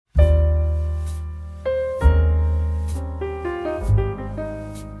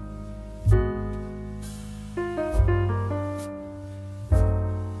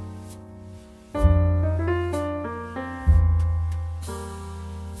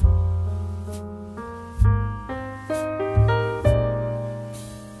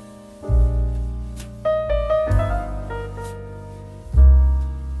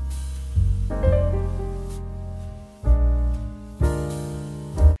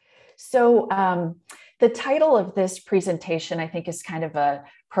The title of this presentation, I think, is kind of a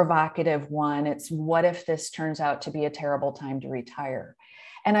provocative one. It's what if this turns out to be a terrible time to retire?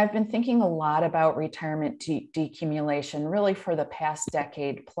 And I've been thinking a lot about retirement decumulation really for the past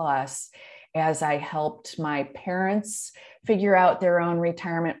decade plus, as I helped my parents figure out their own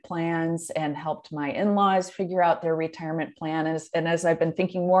retirement plans and helped my in-laws figure out their retirement plan. And as I've been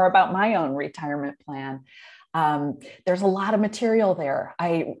thinking more about my own retirement plan, there's a lot of material there.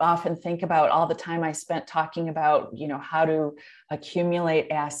 I often think about all the time I spent talking about, how to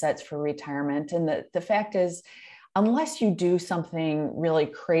accumulate assets for retirement. And the fact is, unless you do something really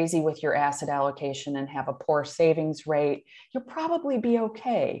crazy with your asset allocation and have a poor savings rate, you'll probably be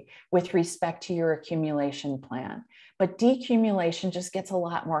okay with respect to your accumulation plan. But decumulation just gets a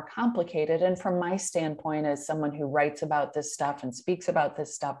lot more complicated. And from my standpoint, as someone who writes about this stuff and speaks about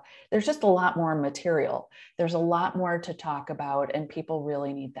this stuff, there's just a lot more material. There's a lot more to talk about, and people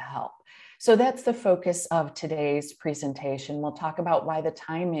really need the help. So that's the focus of today's presentation. We'll talk about why the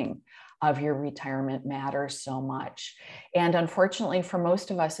timing of your retirement matters so much. And unfortunately, for most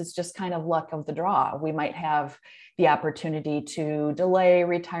of us, it's just kind of luck of the draw. We might have the opportunity to delay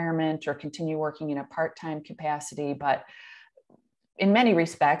retirement or continue working in a part-time capacity, but in many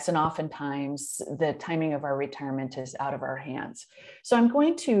respects, and oftentimes, the timing of our retirement is out of our hands. So I'm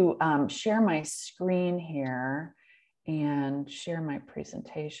going to share my screen here and share my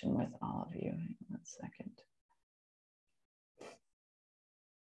presentation with all of you. Hang on 1 second.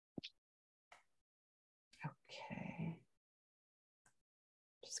 Okay.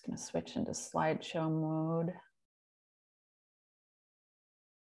 Just going to switch into slideshow mode.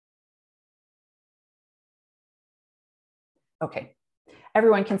 Okay.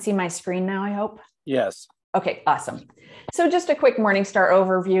 Everyone can see my screen now, I hope? Yes. Okay, awesome. So just a quick Morningstar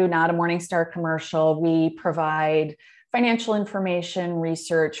overview, not a Morningstar commercial. We provide financial information,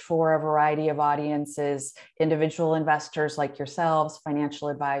 research for a variety of audiences, individual investors like yourselves, financial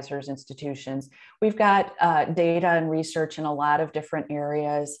advisors, institutions. We've got data and research in a lot of different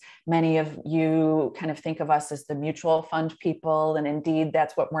areas. Many of you kind of think of us as the mutual fund people, and indeed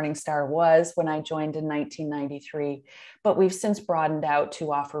that's what Morningstar was when I joined in 1993. But we've since broadened out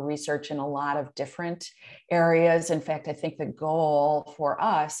to offer research in a lot of different areas. In fact, I think the goal for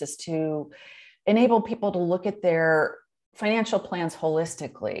us is to enable people to look at their financial plans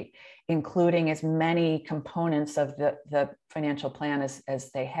holistically, including as many components of the financial plan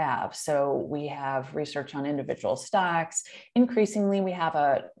as they have. So we have research on individual stocks. Increasingly, we have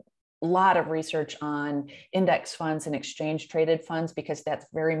a lot of research on index funds and exchange traded funds, because that's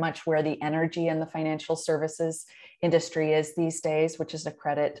very much where the energy and the financial services industry is these days, which is a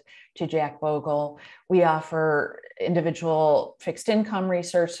credit to Jack Bogle. We offer individual fixed income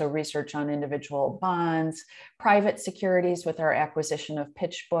research, so research on individual bonds, private securities with our acquisition of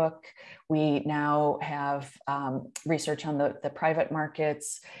PitchBook. We now have research on the private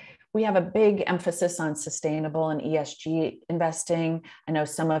markets. We have a big emphasis on sustainable and ESG investing. I know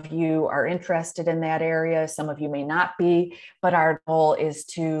some of you are interested in that area, some of you may not be, but our goal is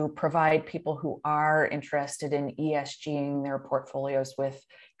to provide people who are interested in ESGing their portfolios with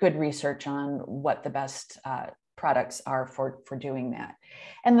good research on what the best products are for doing that.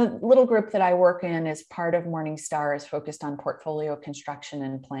 And the little group that I work in as part of Morningstar is focused on portfolio construction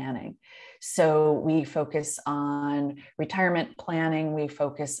and planning. So we focus on retirement planning, we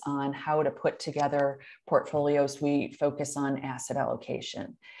focus on how to put together portfolios, we focus on asset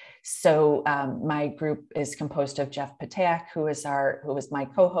allocation. So my group is composed of Jeff Patak, who is my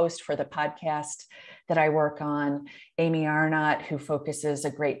co-host for the podcast that I work on, Amy Arnott, who focuses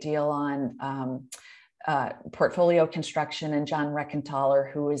a great deal on portfolio construction, and John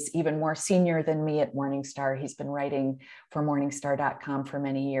Reckenthaler, who is even more senior than me at Morningstar. He's been writing for Morningstar.com for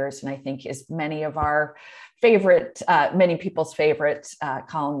many years, and I think is many people's favorite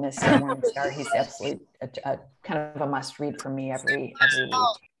columnist at Morningstar. He's absolutely a kind of a must read for me every week.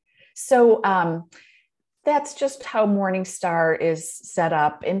 So that's just how Morningstar is set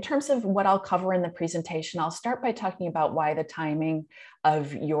up. In terms of what I'll cover in the presentation, I'll start by talking about why the timing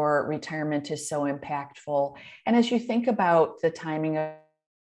of your retirement is so impactful. And as you think about the timing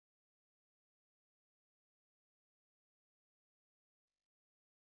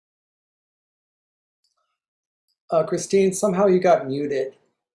of Christine, somehow you got muted.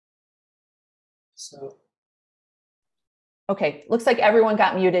 So. Okay, looks like everyone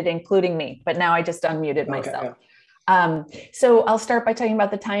got muted, including me, but now I just unmuted myself. Yeah. So I'll start by talking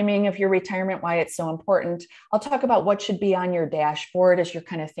about the timing of your retirement, why it's so important. I'll talk about what should be on your dashboard as you're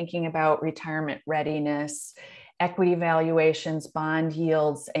kind of thinking about retirement readiness, equity valuations, bond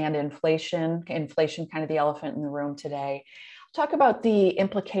yields, and inflation. Inflation, kind of the elephant in the room today. Talk about the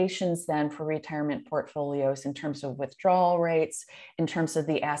implications then for retirement portfolios in terms of withdrawal rates, in terms of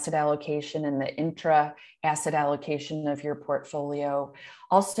the asset allocation and the intra asset allocation of your portfolio,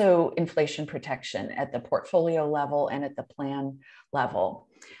 also inflation protection at the portfolio level and at the plan level.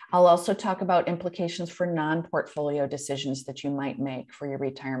 I'll also talk about implications for non-portfolio decisions that you might make for your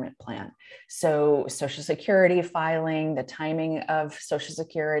retirement plan. So Social Security filing, the timing of Social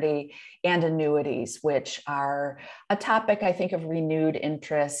Security, and annuities, which are a topic, I think, of renewed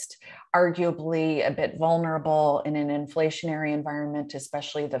interest, arguably a bit vulnerable in an inflationary environment,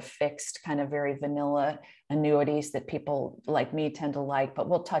 especially the fixed kind of very vanilla annuities that people like me tend to like, but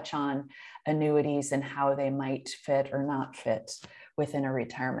we'll touch on annuities and how they might fit or not fit within a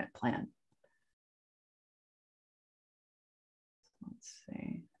retirement plan. Let's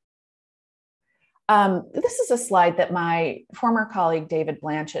see. This is a slide that my former colleague, David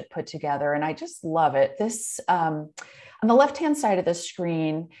Blanchett, put together, and I just love it. This, on the left-hand side of the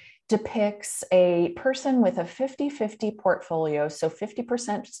screen, depicts a person with a 50-50 portfolio, so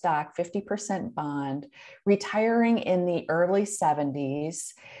 50% stock, 50% bond, retiring in the early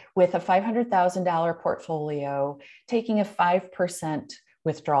 70s with a $500,000 portfolio, taking a 5%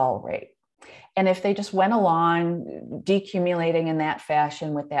 withdrawal rate. And if they just went along decumulating in that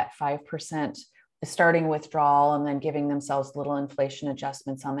fashion with that 5% starting withdrawal and then giving themselves little inflation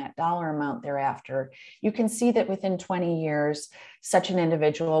adjustments on that dollar amount thereafter, you can see that within 20 years, such an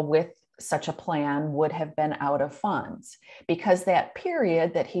individual with such a plan would have been out of funds, because that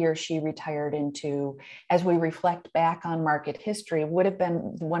period that he or she retired into, as we reflect back on market history, would have been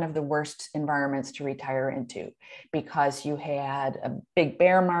one of the worst environments to retire into, because you had a big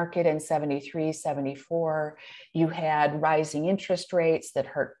bear market in 73, 74, you had rising interest rates that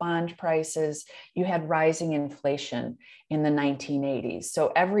hurt bond prices, you had rising inflation in the 1980s.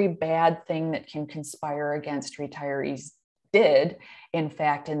 So every bad thing that can conspire against retirees did, in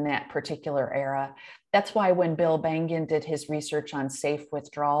fact, in that particular era. That's why when Bill Bengen did his research on safe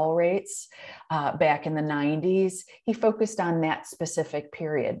withdrawal rates back in the 90s, he focused on that specific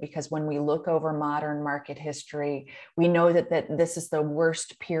period, because when we look over modern market history, we know that this is the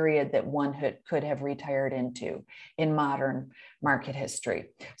worst period that one could have retired into in modern market history.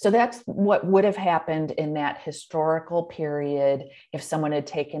 So that's what would have happened in that historical period if someone had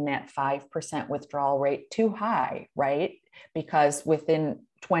taken that 5% withdrawal rate too high, right? Because within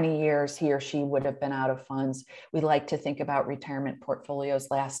 20 years, he or she would have been out of funds. We like to think about retirement portfolios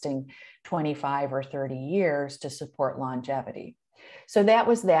lasting 25 or 30 years to support longevity. So that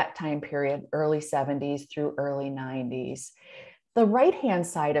was that time period, early 70s through early 90s. The right-hand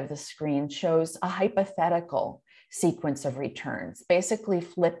side of the screen shows a hypothetical sequence of returns, basically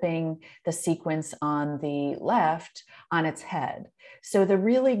flipping the sequence on the left on its head. So the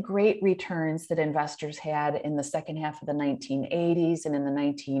really great returns that investors had in the second half of the 1980s and in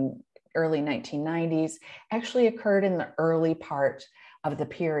the early 1990s actually occurred in the early part of the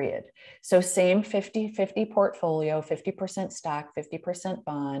period. So same 50-50 portfolio, 50% stock, 50%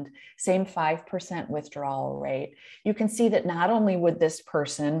 bond, same 5% withdrawal rate. You can see that not only would this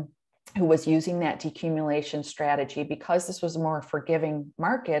person who was using that decumulation strategy, because this was a more forgiving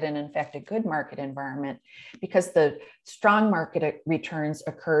market and in fact a good market environment, because the strong market returns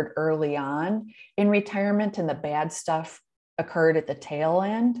occurred early on in retirement and the bad stuff occurred at the tail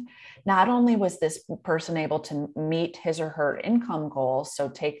end, not only was this person able to meet his or her income goals, so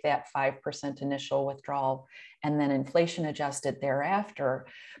take that 5% initial withdrawal and then inflation adjust it thereafter,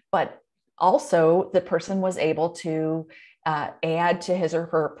 but also the person was able to add to his or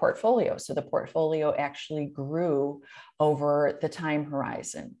her portfolio. So the portfolio actually grew over the time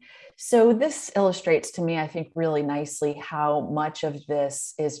horizon. So this illustrates to me, I think, really nicely how much of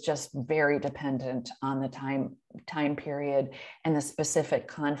this is just very dependent on the time period and the specific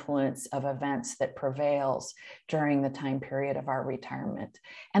confluence of events that prevails during the time period of our retirement.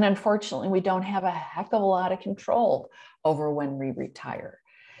 And unfortunately, we don't have a heck of a lot of control over when we retire.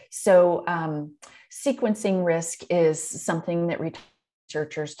 So sequencing risk is something that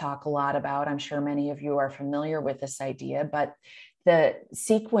researchers talk a lot about. I'm sure many of you are familiar with this idea, but the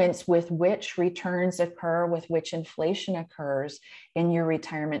sequence with which returns occur, with which inflation occurs in your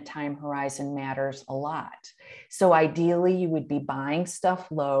retirement time horizon matters a lot. So ideally, you would be buying stuff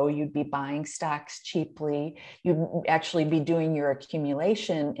low, you'd be buying stocks cheaply, you'd actually be doing your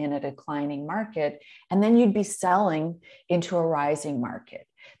accumulation in a declining market, and then you'd be selling into a rising market.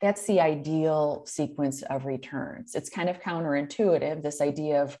 That's the ideal sequence of returns. It's kind of counterintuitive. This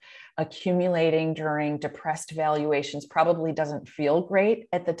idea of accumulating during depressed valuations probably doesn't feel great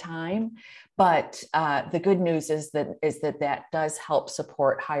at the time, but the good news is that that does help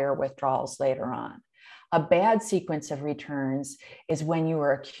support higher withdrawals later on. A bad sequence of returns is when you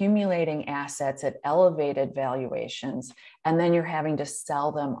are accumulating assets at elevated valuations, and then you're having to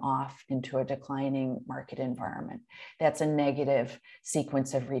sell them off into a declining market environment. That's a negative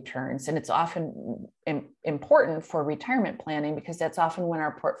sequence of returns. And it's often important for retirement planning because that's often when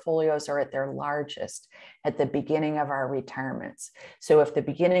our portfolios are at their largest, at the beginning of our retirements. So if the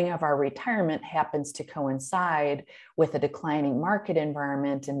beginning of our retirement happens to coincide with a declining market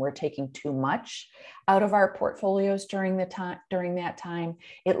environment and we're taking too much out of our portfolios during that time,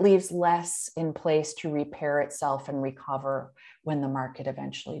 it leaves less in place to repair itself and recover when the market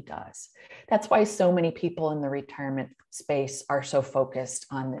eventually does. That's why so many people in the retirement space are so focused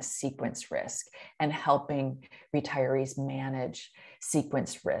on this sequence risk and helping retirees manage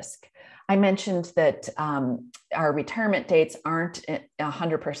sequence risk. I mentioned that our retirement dates aren't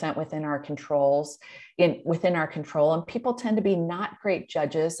 100% within our control, and people tend to be not great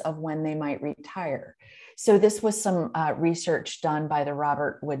judges of when they might retire. So this was some research done by the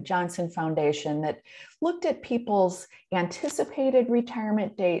Robert Wood Johnson Foundation that looked at people's anticipated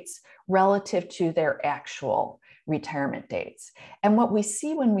retirement dates relative to their actual retirement dates. And what we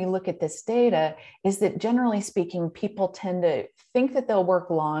see when we look at this data is that generally speaking, people tend to think that they'll work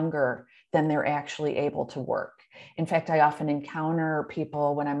longer than they're actually able to work. In fact, I often encounter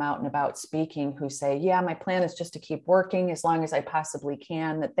people when I'm out and about speaking who say, yeah, my plan is just to keep working as long as I possibly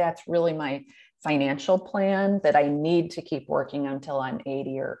can, that's really my financial plan, that I need to keep working until I'm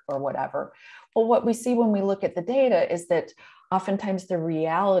 80 or whatever. Well, what we see when we look at the data is that oftentimes the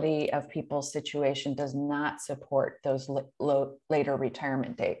reality of people's situation does not support those later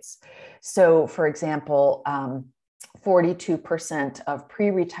retirement dates. So for example, 42% of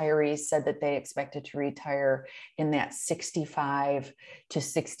pre-retirees said that they expected to retire in that 65 to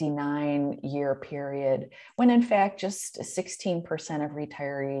 69 year period, when in fact just 16% of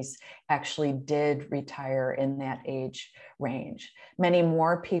retirees actually did retire in that age range. Many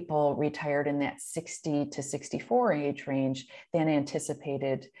more people retired in that 60 to 64 age range than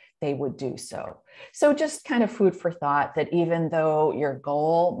anticipated they would do so. So just kind of food for thought that even though your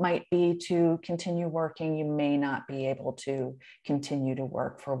goal might be to continue working, you may not be able to continue to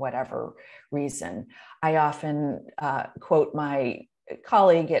work for whatever reason. I often quote my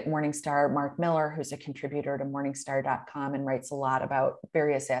colleague at Morningstar, Mark Miller, who's a contributor to Morningstar.com and writes a lot about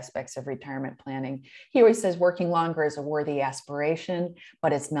various aspects of retirement planning. He always says working longer is a worthy aspiration,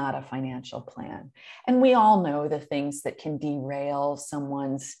 but it's not a financial plan. And we all know the things that can derail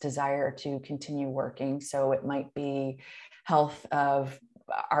someone's desire to continue working. So it might be health of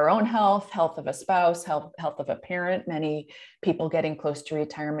our own health of a spouse, health of a parent. Many people getting close to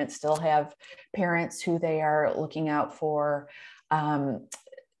retirement still have parents who they are looking out for.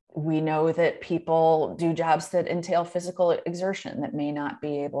 We know that people do jobs that entail physical exertion that may not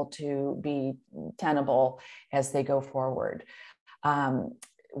be able to be tenable as they go forward.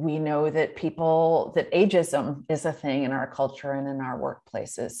 We know that that ageism is a thing in our culture and in our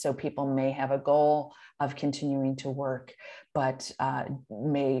workplaces. So people may have a goal of continuing to work, but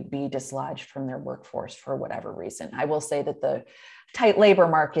may be dislodged from their workforce for whatever reason. I will say that the tight labor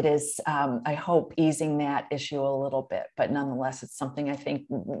market is, I hope, easing that issue a little bit, but nonetheless, it's something I think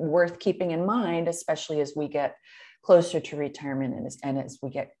worth keeping in mind, especially as we get closer to retirement and as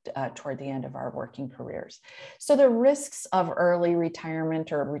we get toward the end of our working careers. So the risks of early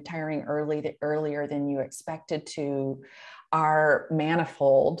retirement or retiring earlier than you expected to are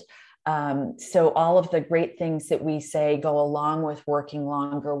manifold. So all of the great things that we say go along with working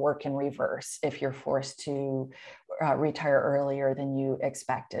longer work in reverse if you're forced to retire earlier than you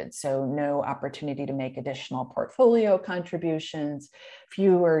expected. So no opportunity to make additional portfolio contributions,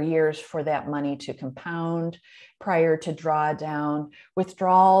 fewer years for that money to compound prior to drawdown.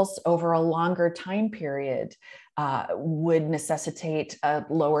 Withdrawals over a longer time period would necessitate a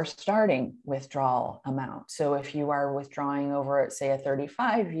lower starting withdrawal amount. So if you are withdrawing over, say, a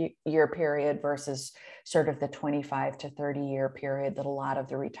 35-year period versus sort of the 25 to 30-year period that a lot of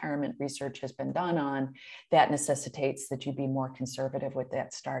the retirement research has been done on, that necessitates that you be more conservative with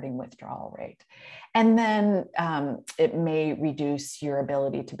that starting withdrawal rate. And then it may reduce your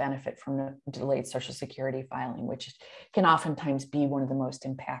ability to benefit from the delayed Social Security filing, which can oftentimes be one of the most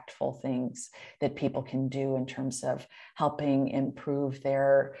impactful things that people can do in terms of helping improve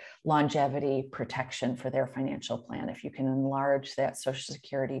their longevity protection for their financial plan. If you can enlarge that Social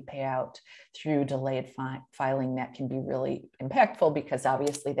Security payout through delayed filing, that can be really impactful because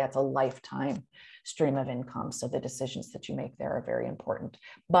obviously that's a lifetime stream of income. So the decisions that you make there are very important.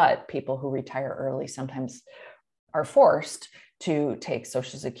 But people who retire early sometimes are forced to take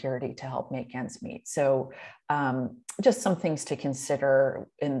Social Security to help make ends meet. So just some things to consider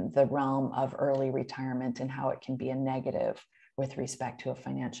in the realm of early retirement and how it can be a negative with respect to a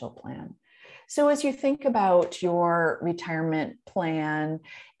financial plan. So as you think about your retirement plan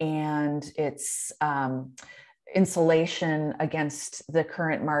and its insulation against the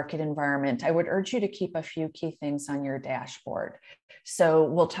current market environment, I would urge you to keep a few key things on your dashboard. So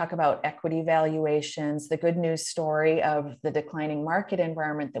we'll talk about equity valuations. The good news story of the declining market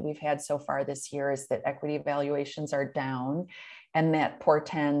environment that we've had so far this year is that equity valuations are down, and that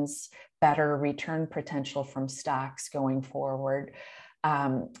portends better return potential from stocks going forward.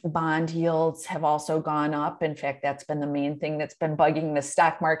 Bond yields have also gone up. In fact, that's been the main thing that's been bugging the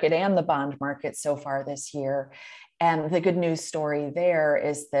stock market and the bond market so far this year. And the good news story there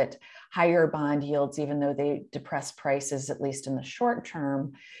is that higher bond yields, even though they depress prices, at least in the short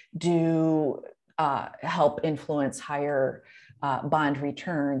term, do help influence higher bond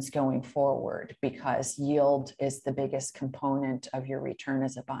returns going forward, because yield is the biggest component of your return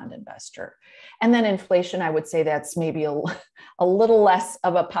as a bond investor. And then inflation, I would say that's maybe a little less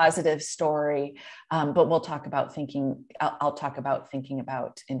of a positive story, but we'll talk about I'll talk about thinking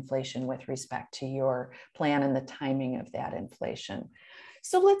about inflation with respect to your plan and the timing of that inflation.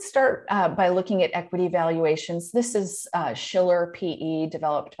 So let's start by looking at equity valuations. This is Shiller PE,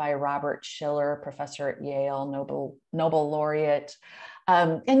 developed by Robert Shiller, professor at Yale, Nobel laureate.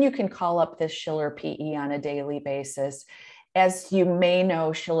 And you can call up this Shiller PE on a daily basis. As you may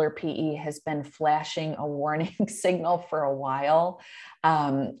know, Shiller PE has been flashing a warning signal for a while.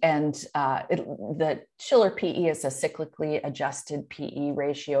 The Shiller PE is a cyclically adjusted PE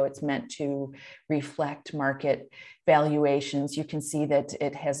ratio. It's meant to reflect market valuations. You can see that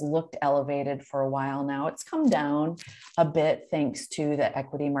it has looked elevated for a while now. It's come down a bit thanks to the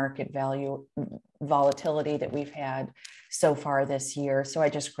equity market value volatility that we've had so far this year. So I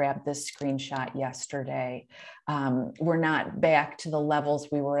just grabbed this screenshot yesterday. We're not back to the levels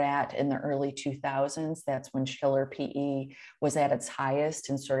we were at in the early 2000s. That's when Shiller PE was at its highest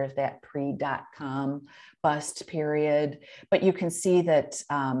in sort of that pre-dot-com bust period. But you can see that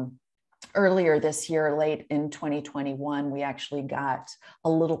earlier this year, late in 2021, we actually got a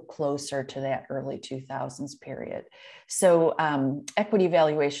little closer to that early 2000s period. So equity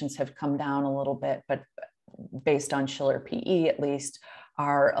valuations have come down a little bit, but based on Shiller PE at least,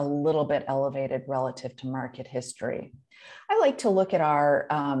 are a little bit elevated relative to market history. I like to look at our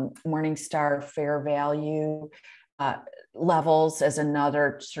Morningstar fair value levels as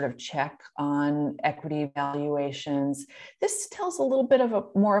another sort of check on equity valuations. This tells a little bit of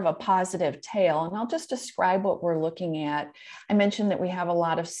more of a positive tale, and I'll just describe what we're looking at. I mentioned that we have a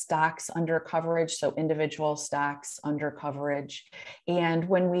lot of stocks under coverage, so individual stocks under coverage. And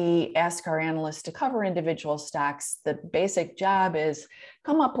when we ask our analysts to cover individual stocks, the basic job is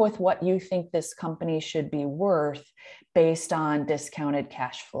come up with what you think this company should be worth based on discounted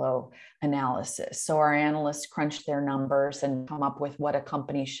cash flow analysis. So our analysts crunch their numbers and come up with what a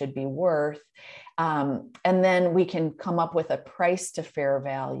company should be worth. And then we can come up with a price to fair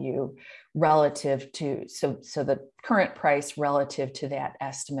value relative to, so the current price relative to that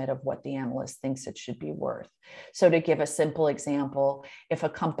estimate of what the analyst thinks it should be worth. So to give a simple example, if a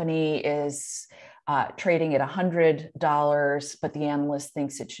company is trading at $100, but the analyst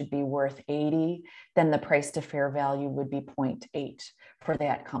thinks it should be worth 80, then the price to fair value would be 0.8 for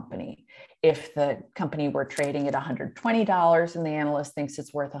that company. If the company were trading at $120 and the analyst thinks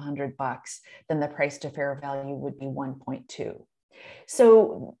it's worth $100, then the price to fair value would be 1.2.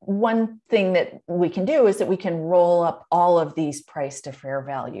 So one thing that we can do is that we can roll up all of these price to fair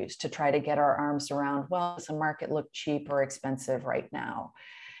values to try to get our arms around, well, does the market look cheap or expensive right now?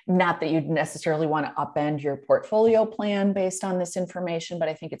 Not that you'd necessarily want to upend your portfolio plan based on this information, but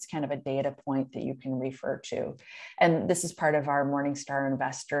I think it's kind of a data point that you can refer to. And this is part of our Morningstar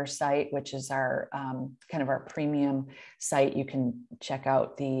Investor site, which is our kind of our premium site. You can check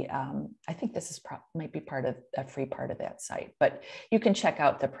out the, I think this is might be part of a free part of that site, but you can check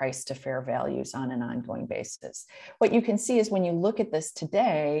out the price to fair values on an ongoing basis. What you can see is when you look at this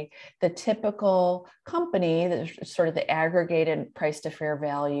today, the typical company, the sort of the aggregated price to fair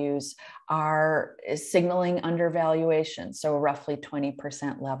value are signaling undervaluation, so roughly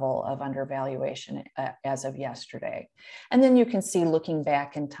 20% level of undervaluation as of yesterday. And then you can see, looking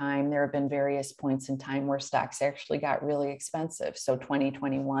back in time, there have been various points in time where stocks actually got really expensive. So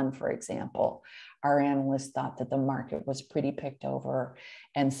 2021, for example, our analysts thought that the market was pretty picked over.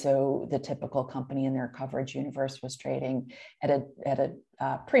 And so the typical company in their coverage universe was trading at a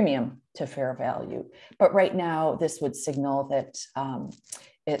premium to fair value. But right now, this would signal that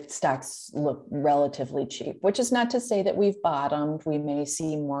stocks look relatively cheap, which is not to say that we've bottomed. We may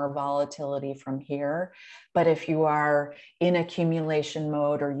see more volatility from here. But if you are in accumulation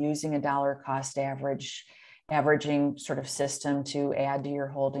mode or using a dollar cost averaging sort of system to add to your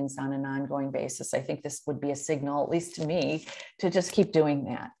holdings on an ongoing basis, I think this would be a signal, at least to me, to just keep doing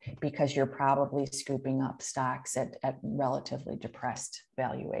that, because you're probably scooping up stocks at relatively depressed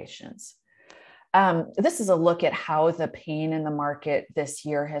valuations. This is a look at how the pain in the market this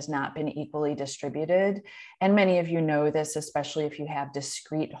year has not been equally distributed. And many of you know this, especially if you have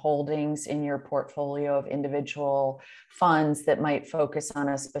discrete holdings in your portfolio of individual funds that might focus on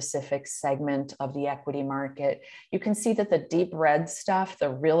a specific segment of the equity market. You can see that the deep red stuff, the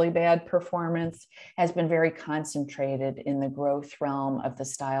really bad performance, has been very concentrated in the growth realm of the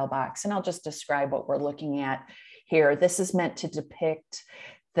style box. And I'll just describe what we're looking at here. This is meant to depict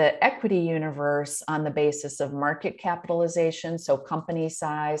the equity universe on the basis of market capitalization, so company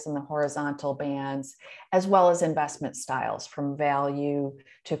size and the horizontal bands, as well as investment styles from value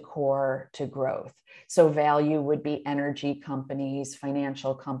to core to growth. So value would be energy companies,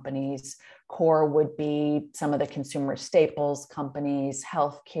 financial companies. Core would be some of the consumer staples companies,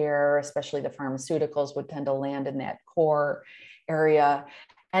 healthcare, especially the pharmaceuticals would tend to land in that core area.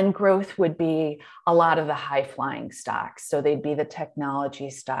 And growth would be a lot of the high flying stocks. So they'd be the technology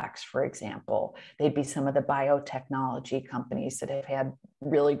stocks, for example. They'd be some of the biotechnology companies that have had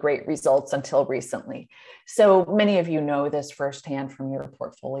really great results until recently. So many of you know this firsthand from your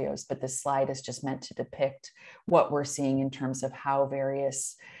portfolios, but this slide is just meant to depict what we're seeing in terms of how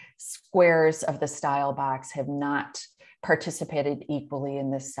various squares of the style box have not participated equally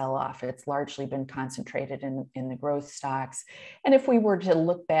in this sell-off. It's largely been concentrated in the growth stocks. And if we were to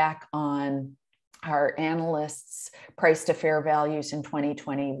look back on our analysts' price to fair values in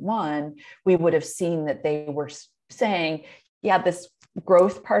 2021, we would have seen that they were saying, yeah, this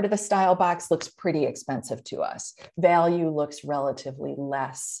growth part of the style box looks pretty expensive to us. Value looks relatively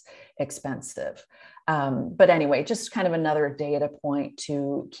less expensive. But anyway, just kind of another data point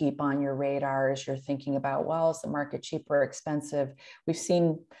to keep on your radar as you're thinking about, well, is the market cheap or expensive? We've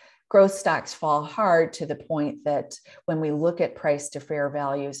seen growth stocks fall hard to the point that when we look at price to fair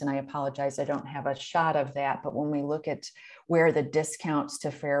values, and I apologize, I don't have a shot of that, but when we look at where the discounts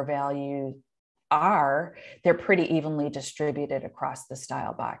to fair value are, they're pretty evenly distributed across the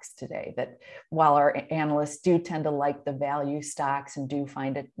style box today. That while our analysts do tend to like the value stocks and do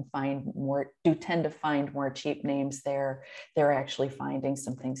tend to find more cheap names there, they're actually finding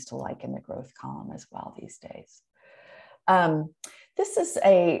some things to like in the growth column as well these days. This is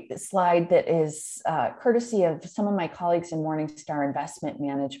a slide that is courtesy of some of my colleagues in Morningstar Investment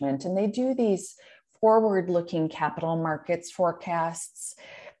Management, and they do these forward-looking capital markets forecasts.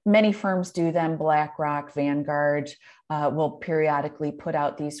 Many firms do them. BlackRock, Vanguard will periodically put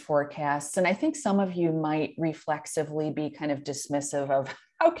out these forecasts. And I think some of you might reflexively be kind of dismissive of,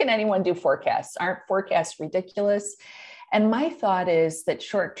 how can anyone do forecasts? Aren't forecasts ridiculous? And my thought is that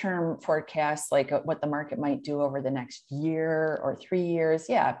short-term forecasts, like what the market might do over the next year or 3 years,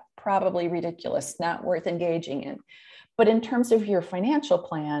 yeah, probably ridiculous, not worth engaging in. But in terms of your financial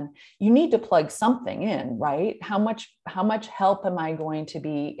plan, you need to plug something in, right? How much help am I going to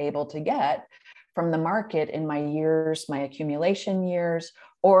be able to get from the market in my years, my accumulation years,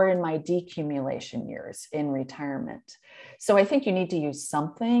 or in my decumulation years in retirement? So I think you need to use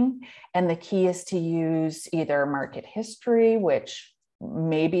something. And the key is to use either market history, which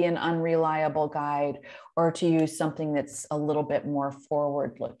may be an unreliable guide, or to use something that's a little bit more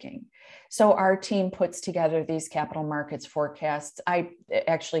forward-looking. So our team puts together these capital markets forecasts. I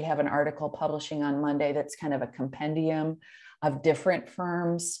actually have an article publishing on Monday that's kind of a compendium of different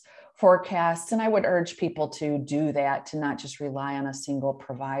firms' forecasts. And I would urge people to do that, to not just rely on a single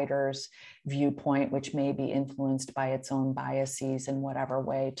provider's viewpoint, which may be influenced by its own biases in whatever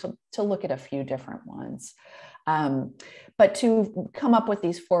way, to look at a few different ones. But to come up with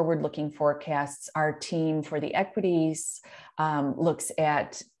these forward-looking forecasts, our team for the equities looks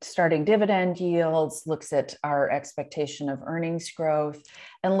at starting dividend yields, looks at our expectation of earnings growth,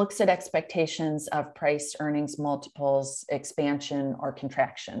 and looks at expectations of price earnings multiples expansion or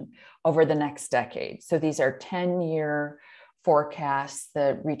contraction over the next decade. So these are 10-year forecasts.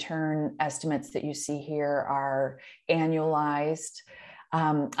 The return estimates that you see here are annualized.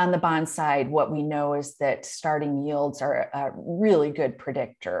 On the bond side, what we know is that starting yields are a really good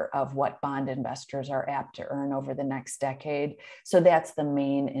predictor of what bond investors are apt to earn over the next decade. So that's the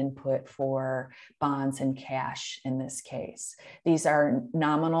main input for bonds and cash in this case. These are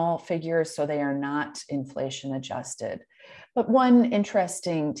nominal figures, so they are not inflation adjusted. But one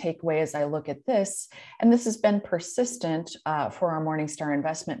interesting takeaway as I look at this, and this has been persistent for our Morningstar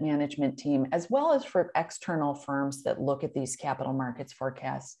investment management team, as well as for external firms that look at these capital markets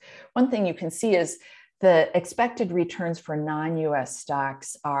forecasts. One thing you can see is the expected returns for non-US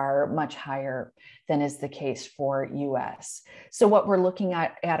stocks are much higher than is the case for US. So what we're looking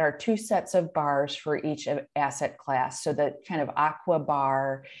at are two sets of bars for each asset class. So the kind of aqua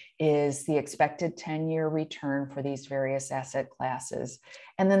bar is the expected 10-year return for these various asset classes.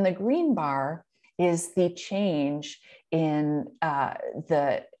 And then the green bar is the change in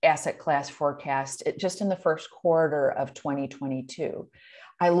the asset class forecast just in the first quarter of 2022.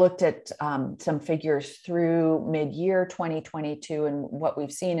 I looked at some figures through mid-year 2022, and what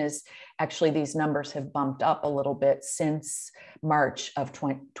we've seen is actually these numbers have bumped up a little bit since March of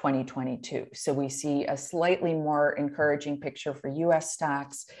 2022. So we see a slightly more encouraging picture for US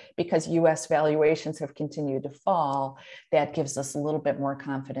stocks because US valuations have continued to fall. That gives us a little bit more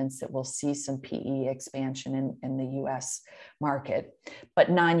confidence that we'll see some PE expansion in the US market. But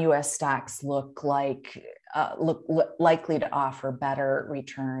non-US stocks look likely to offer better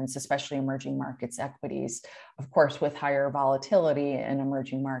returns, especially emerging markets equities, of course, with higher volatility in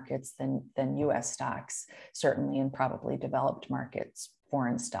emerging markets than US stocks, certainly in probably developed markets,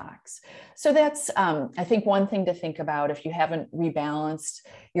 foreign stocks. So that's, I think, one thing to think about. If you haven't rebalanced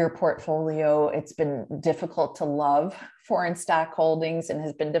your portfolio, it's been difficult to love foreign stock holdings and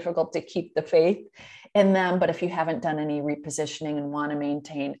has been difficult to keep the faith in them. But if you haven't done any repositioning and want to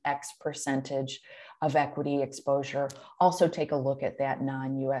maintain X percentage of equity exposure, also take a look at that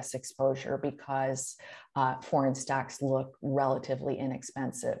non-US exposure because foreign stocks look relatively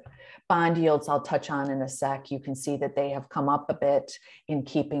inexpensive. Bond yields I'll touch on in a sec. You can see that they have come up a bit in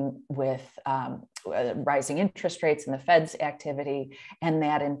keeping with rising interest rates and the Fed's activity, and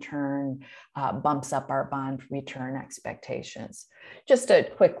that in turn bumps up our bond return expectations. Just a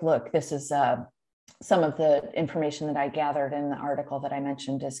quick look. This is some of the information that I gathered in the article that I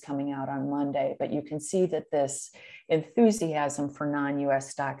mentioned is coming out on Monday, but you can see that this enthusiasm for non-US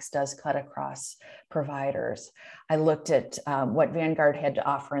stocks does cut across providers. I looked at what Vanguard had to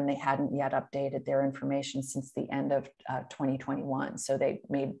offer, and they hadn't yet updated their information since the end of 2021. So they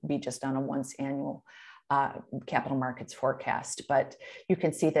may be just on a once annual capital markets forecast. But you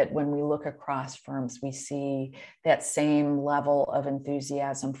can see that when we look across firms, we see that same level of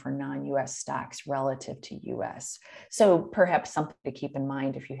enthusiasm for non-US stocks relative to US. So perhaps something to keep in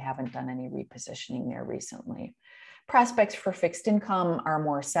mind if you haven't done any repositioning there recently. Prospects for fixed income are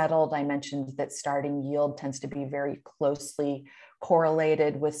more settled. I mentioned that starting yield tends to be very closely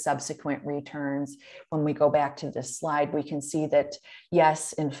correlated with subsequent returns. When we go back to this slide, we can see that,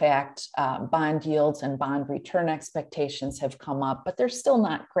 yes, in fact, bond yields and bond return expectations have come up, but they're still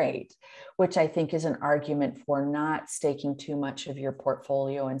not great, which I think is an argument for not staking too much of your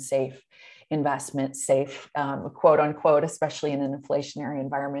portfolio in safe investment, safe, quote unquote, especially in an inflationary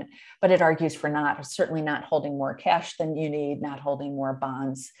environment. But it argues for certainly not holding more cash than you need, not holding more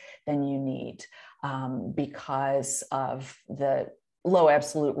bonds than you need, because of the low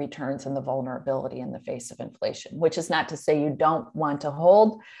absolute returns and the vulnerability in the face of inflation, which is not to say you don't want to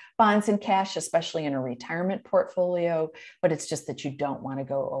hold bonds and cash, especially in a retirement portfolio, but it's just that you don't want to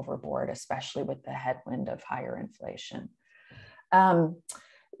go overboard, especially with the headwind of higher inflation.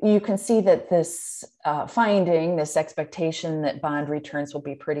 You can see that this finding, this expectation that bond returns will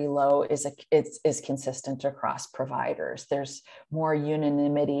be pretty low is consistent across providers. There's more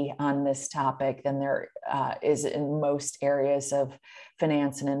unanimity on this topic than there is in most areas of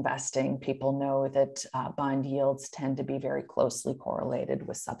finance and investing. People know that bond yields tend to be very closely correlated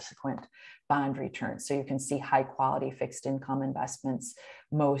with subsequent bond returns. So you can see high quality fixed income investments.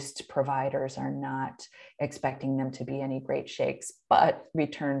 Most providers are not expecting them to be any great shakes, but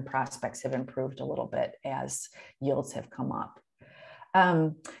return prospects have improved a little bit as yields have come up.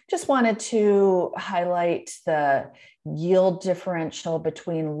 Just wanted to highlight the yield differential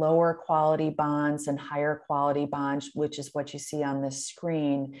between lower quality bonds and higher quality bonds, which is what you see on this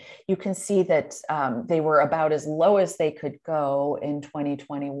screen. You can see that they were about as low as they could go in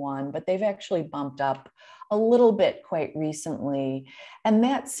 2021, but they've actually bumped up a little bit quite recently. And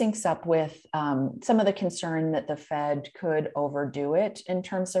that syncs up with some of the concern that the Fed could overdo it in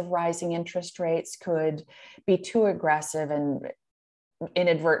terms of rising interest rates, could be too aggressive and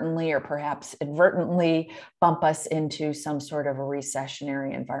inadvertently or perhaps advertently bump us into some sort of a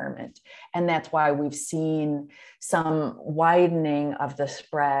recessionary environment. And that's why we've seen some widening of the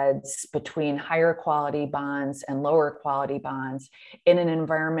spreads between higher quality bonds and lower quality bonds in an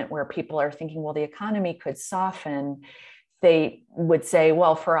environment where people are thinking, well, the economy could soften. they would say,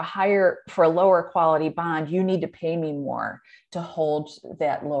 well, for a lower quality bond, you need to pay me more to hold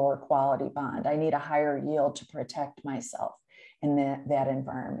that lower quality bond. I need a higher yield to protect myself in that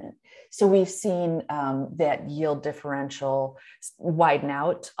environment. So we've seen that yield differential widen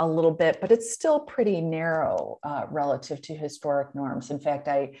out a little bit, but it's still pretty narrow relative to historic norms. In fact,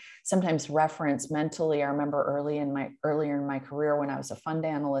 I sometimes reference mentally, I remember earlier in my career when I was a fund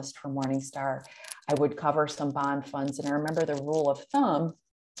analyst for Morningstar, I would cover some bond funds. And I remember the rule of thumb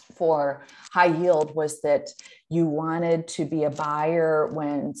for high yield was that you wanted to be a buyer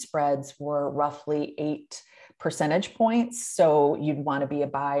when spreads were roughly 8 percentage points. So you'd want to be a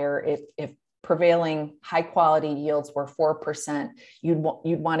buyer if prevailing high quality yields were 4%, you'd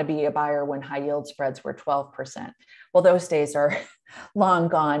want to be a buyer when high yield spreads were 12%. Well, those days are long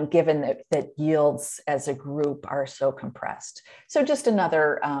gone, given that yields as a group are so compressed. So just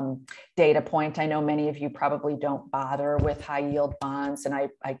another data point. I know many of you probably don't bother with high yield bonds, and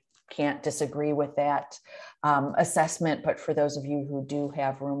I can't disagree with that assessment, but for those of you who do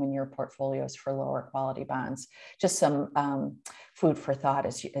have room in your portfolios for lower quality bonds, just some food for thought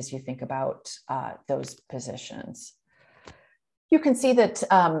as you think about those positions. You can see that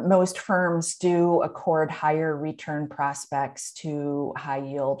most firms do accord higher return prospects to high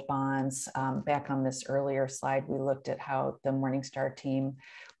yield bonds. Back on this earlier slide, we looked at how the Morningstar team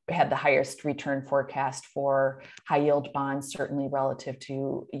had the highest return forecast for high yield bonds, certainly relative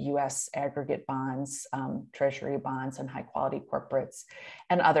to US aggregate bonds, treasury bonds, and high quality corporates.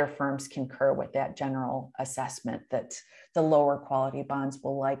 And other firms concur with that general assessment that the lower quality bonds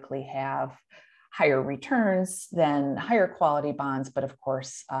will likely have higher returns than higher quality bonds, but of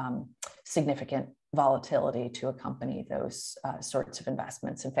course, significant volatility to accompany those sorts of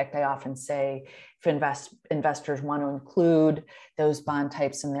investments. In fact, I often say if investors want to include those bond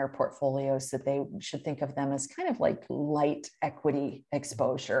types in their portfolios, that they should think of them as kind of like light equity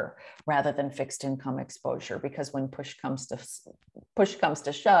exposure rather than fixed income exposure, because when push comes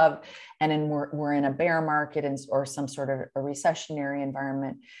to shove, and we're in a bear market or some sort of a recessionary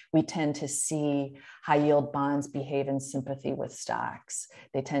environment, we tend to see high yield bonds behave in sympathy with stocks.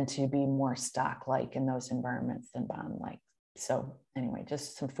 They tend to be more stock-like in those environments than bond-like. So anyway,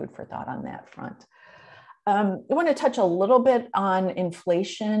 just some food for thought on that front. I want to touch a little bit on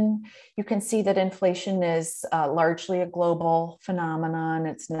inflation. You can see that inflation is largely a global phenomenon.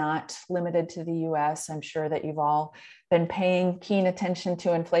 It's not limited to the US. I'm sure that you've all been paying keen attention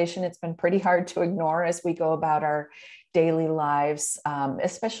to inflation. It's been pretty hard to ignore as we go about our daily lives,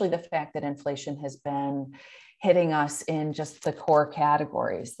 especially the fact that inflation has been hitting us in just the core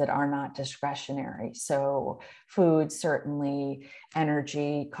categories that are not discretionary. So food, certainly,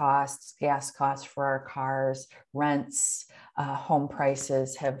 energy costs, gas costs for our cars, rents, home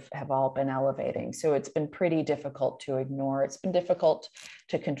prices have all been elevating. So it's been pretty difficult to ignore. It's been difficult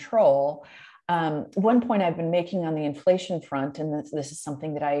to control. One point I've been making on the inflation front, and this is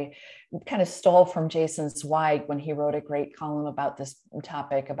something that I kind of stole from Jason Zweig when he wrote a great column about this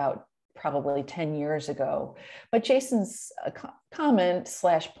topic about probably 10 years ago. But Jason's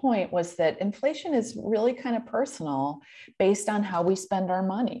comment/point was that inflation is really kind of personal based on how we spend our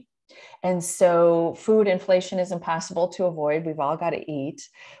money. And so food inflation is impossible to avoid. We've all got to eat.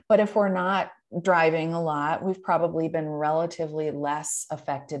 But if we're not driving a lot, we've probably been relatively less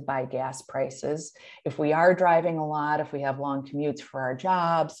affected by gas prices. If we are driving a lot, if we have long commutes for our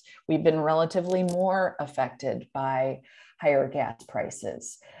jobs, we've been relatively more affected by higher gas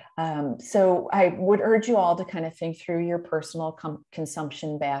prices. So I would urge you all to kind of think through your personal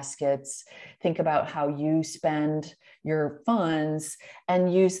consumption baskets, think about how you spend your funds,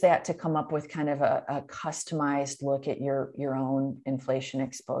 and use that to come up with kind of a customized look at your own inflation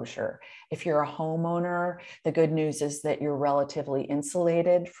exposure. If you're a homeowner, the good news is that you're relatively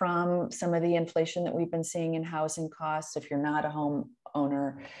insulated from some of the inflation that we've been seeing in housing costs. If you're not a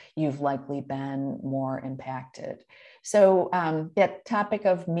homeowner, you've likely been more impacted. So that topic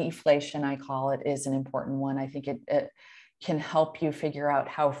of meeflation, I call it, is an important one. I think it can help you figure out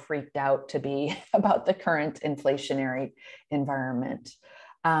how freaked out to be about the current inflationary environment.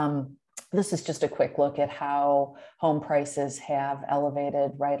 This is just a quick look at how home prices have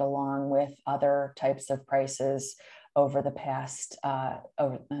elevated right along with other types of prices over the past,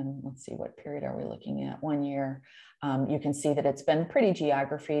 let's see, what period are we looking at? 1 year. You can see that it's been pretty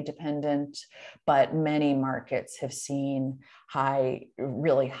geography dependent, but many markets have seen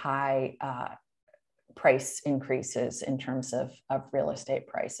really high price increases in terms of real estate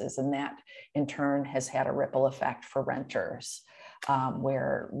prices. And that in turn has had a ripple effect for renters,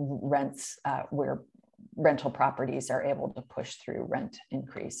 where rental properties are able to push through rent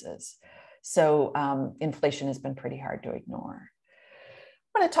increases. So inflation has been pretty hard to ignore.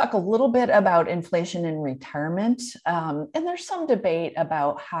 I want to talk a little bit about inflation in retirement. And there's some debate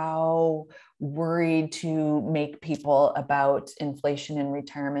about how worried to make people about inflation in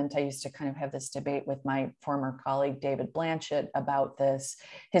retirement. I used to kind of have this debate with my former colleague, David Blanchett, about this.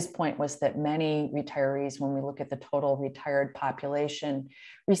 His point was that many retirees, when we look at the total retired population,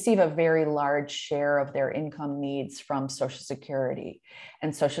 receive a very large share of their income needs from Social Security.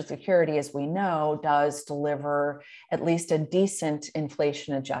 And Social Security, as we know, does deliver at least a decent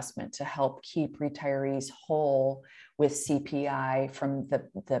inflation adjustment to help keep retirees whole with CPI from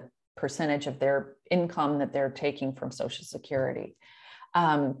the percentage of their income that they're taking from Social Security.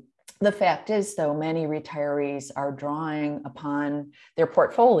 The fact is, though, many retirees are drawing upon their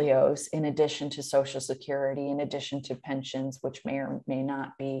portfolios in addition to Social Security, in addition to pensions, which may or may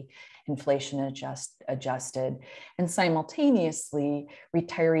not be inflation adjusted. And simultaneously,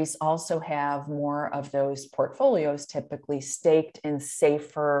 retirees also have more of those portfolios typically staked in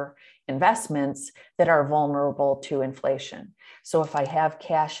safer investments that are vulnerable to inflation. So if I have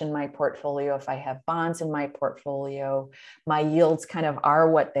cash in my portfolio, if I have bonds in my portfolio, my yields kind of are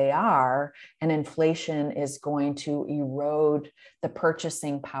what they are, and inflation is going to erode the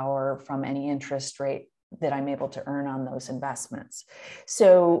purchasing power from any interest rate that I'm able to earn on those investments.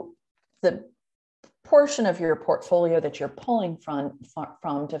 So the portion of your portfolio that you're pulling from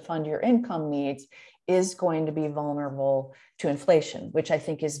to fund your income needs is going to be vulnerable to inflation, which I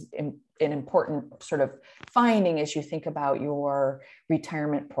think is an important sort of finding as you think about your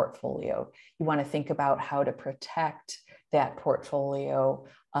retirement portfolio. You want to think about how to protect that portfolio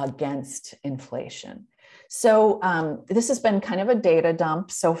against inflation. So this has been kind of a data dump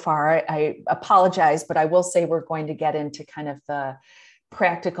so far. I apologize, but I will say we're going to get into kind of the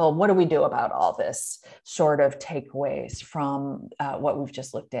practical, what do we do about all this sort of takeaways from what we've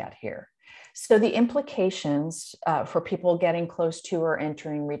just looked at here. So the implications for people getting close to or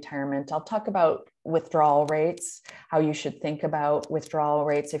entering retirement, I'll talk about withdrawal rates, how you should think about withdrawal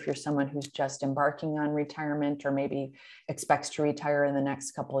rates if you're someone who's just embarking on retirement or maybe expects to retire in the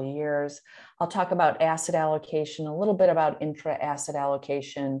next couple of years. I'll talk about asset allocation, a little bit about intra-asset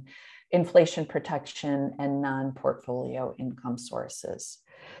allocation, inflation protection, and non-portfolio income sources.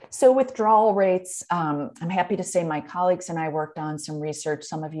 So withdrawal rates, I'm happy to say my colleagues and I worked on some research.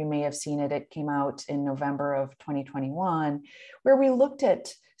 Some of you may have seen it. It came out in November of 2021, where we looked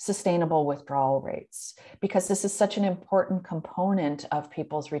at sustainable withdrawal rates, because this is such an important component of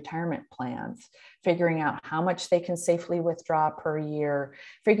people's retirement plans, figuring out how much they can safely withdraw per year,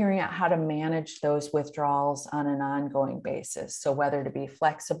 figuring out how to manage those withdrawals on an ongoing basis. So whether to be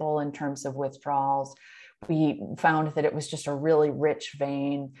flexible in terms of withdrawals, we found that it was just a really rich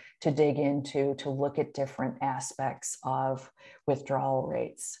vein to dig into to look at different aspects of withdrawal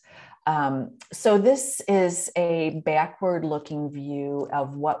rates. So this is a backward-looking view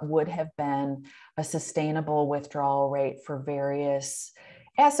of what would have been a sustainable withdrawal rate for various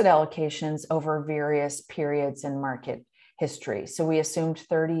asset allocations over various periods in market history. So we assumed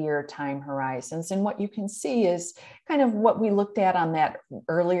 30-year time horizons. And what you can see is kind of what we looked at on that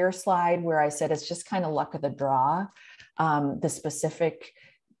earlier slide, where I said it's just kind of luck of the draw. The specific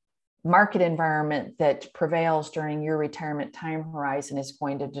market environment that prevails during your retirement time horizon is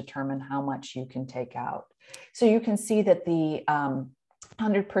going to determine how much you can take out. So you can see that the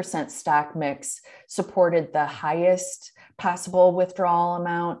 100% stock mix supported the highest possible withdrawal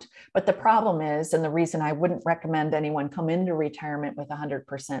amount. But the problem is, and the reason I wouldn't recommend anyone come into retirement with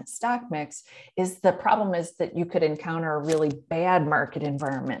 100% stock mix, is the problem is that you could encounter a really bad market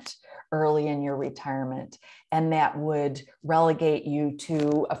environment early in your retirement, and that would relegate you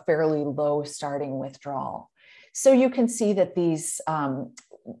to a fairly low starting withdrawal. So you can see that these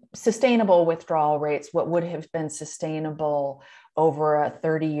sustainable withdrawal rates, what would have been sustainable over a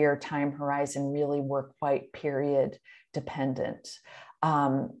 30-year time horizon, really were quite period dependent.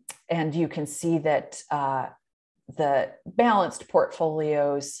 And you can see that the balanced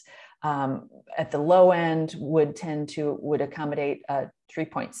portfolios at the low end would accommodate a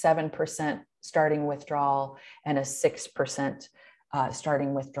 3.7% starting withdrawal and a 6%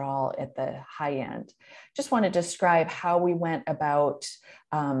 starting withdrawal at the high end. Just want to describe how we went about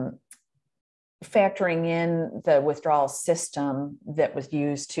factoring in the withdrawal system that was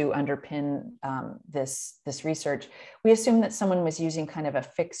used to underpin this research. We assumed that someone was using kind of a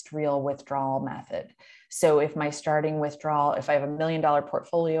fixed real withdrawal method. So if my starting withdrawal, if I have $1 million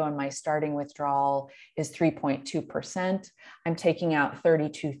portfolio and my starting withdrawal is 3.2%, I'm taking out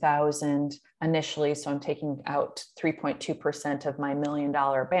 $32,000 initially. So I'm taking out 3.2% of my $1 million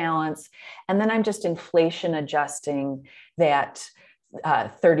balance. And then I'm just inflation adjusting that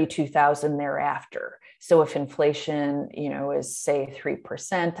 32,000 thereafter. So if inflation, is say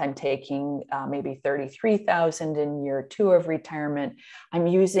 3%, I'm taking maybe 33,000 in year 2 of retirement. I'm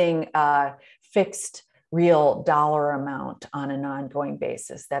using a fixed real dollar amount on an ongoing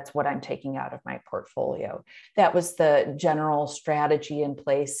basis. That's what I'm taking out of my portfolio. That was the general strategy in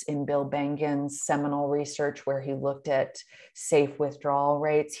place in Bill Bengen's seminal research, where he looked at safe withdrawal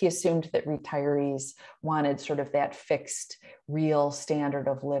rates. He assumed that retirees wanted sort of that fixed real standard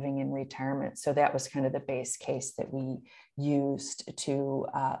of living in retirement. So that was kind of the base case that we used to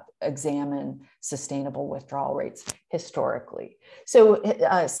examine sustainable withdrawal rates historically. So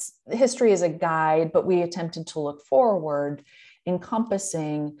history is a guide, but we attempted to look forward,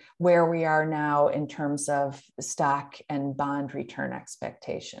 encompassing where we are now in terms of stock and bond return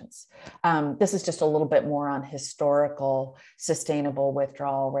expectations. This is just a little bit more on historical sustainable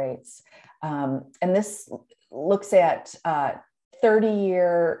withdrawal rates. And this looks at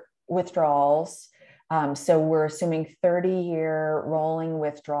 30-year withdrawals. So we're assuming 30-year rolling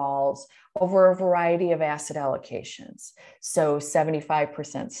withdrawals over a variety of asset allocations. So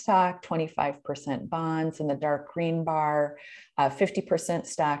 75% stock, 25% bonds in the dark green bar, 50%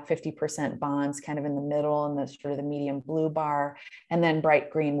 stock, 50% bonds kind of in the middle, and the sort of the medium blue bar. And then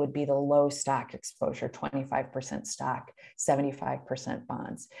bright green would be the low stock exposure, 25% stock, 75%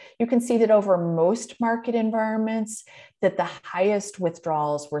 bonds. You can see that over most market environments, that the highest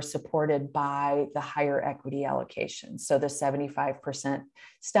withdrawals were supported by the higher equity allocation. So the 75%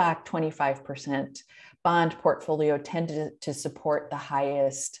 stock, 25% bond portfolio tended to support the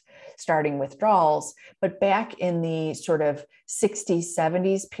highest starting withdrawals. But back in the sort of 60s,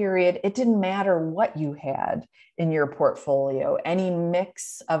 70s period, it didn't matter what you had in your portfolio. Any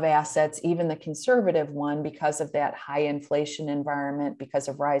mix of assets, even the conservative one, because of that high inflation environment, because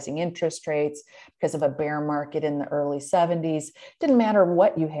of rising interest rates, because of a bear market in the early 70s, didn't matter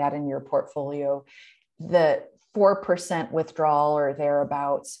what you had in your portfolio. The 4% withdrawal or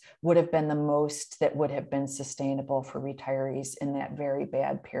thereabouts would have been the most that would have been sustainable for retirees in that very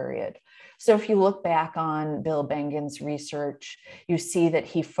bad period. So if you look back on Bill Bengen's research, you see that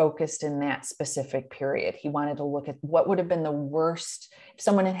he focused in that specific period. He wanted to look at what would have been the worst, if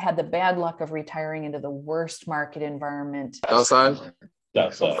someone had had the bad luck of retiring into the worst market environment. Outside?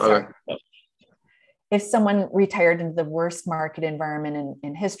 Outside. Okay. If someone retired into the worst market environment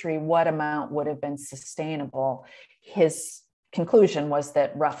in history, what amount would have been sustainable? His conclusion was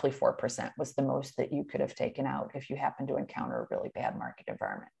that roughly 4% was the most that you could have taken out if you happened to encounter a really bad market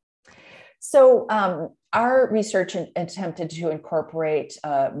environment. So our research attempted to incorporate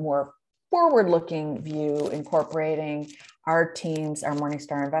a more forward-looking view, incorporating our teams, our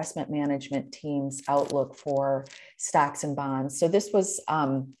Morningstar investment management team's outlook for stocks and bonds. So this was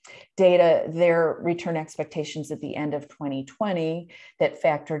data, their return expectations at the end of 2020 that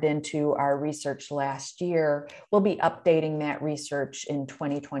factored into our research last year. We'll be updating that research in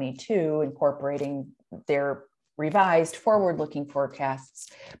 2022, incorporating their revised forward-looking forecasts.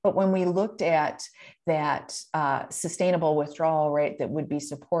 But when we looked at that sustainable withdrawal rate that would be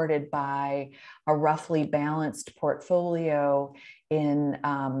supported by a roughly balanced portfolio in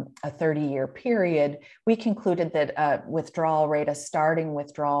a 30-year period, we concluded that a starting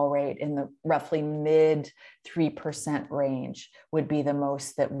withdrawal rate in the roughly mid 3% range would be the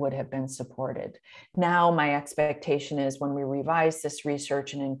most that would have been supported. Now, my expectation is when we revise this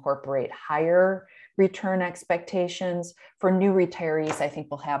research and incorporate higher return expectations for new retirees, I think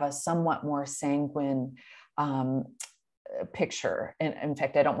we'll have a somewhat more sanguine picture. And in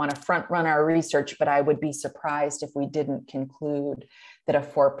fact, I don't want to front run our research, but I would be surprised if we didn't conclude that a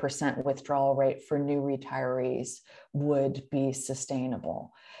 4% withdrawal rate for new retirees would be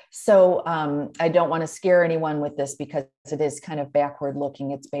sustainable. So I don't want to scare anyone with this because it is kind of backward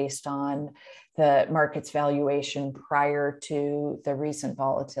looking. It's based on the market's valuation prior to the recent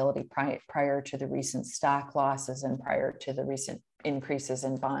volatility, prior to the recent stock losses, and prior to the recent increases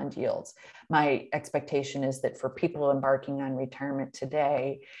in bond yields. My expectation is that for people embarking on retirement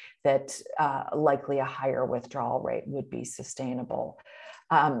today, that likely a higher withdrawal rate would be sustainable.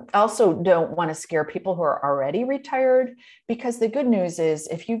 Also don't want to scare people who are already retired, because the good news is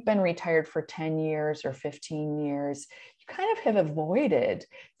if you've been retired for 10 years or 15 years, you kind of have avoided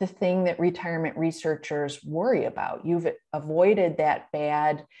the thing that retirement researchers worry about. You've avoided that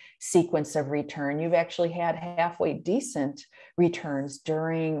bad sequence of return. You've actually had halfway decent returns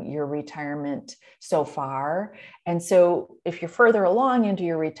during your retirement so far. And so if you're further along into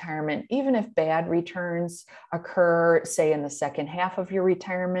your retirement, even if bad returns occur, say in the second half of your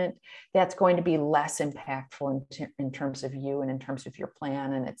retirement, that's going to be less impactful in terms of you and in terms of your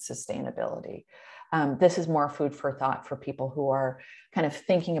plan and its sustainability. this is more food for thought for people who are kind of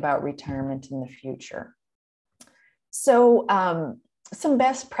thinking about retirement in the future. So some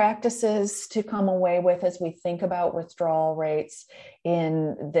best practices to come away with as we think about withdrawal rates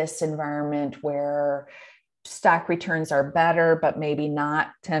in this environment where stock returns are better, but maybe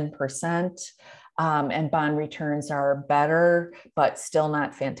not 10%, and bond returns are better, but still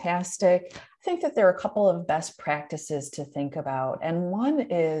not fantastic. I think that there are a couple of best practices to think about. And one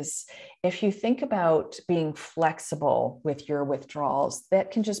is, if you think about being flexible with your withdrawals,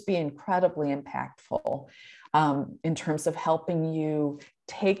 that can just be incredibly impactful in terms of helping you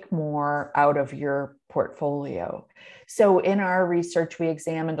take more out of your portfolio. So in our research, we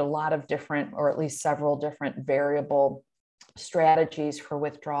examined a lot of different, or at least several different variable strategies for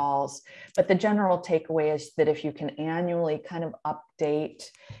withdrawals. But the general takeaway is that if you can annually kind of update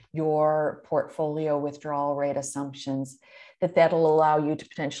your portfolio withdrawal rate assumptions, that'll allow you to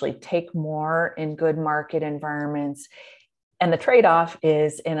potentially take more in good market environments. And the trade-off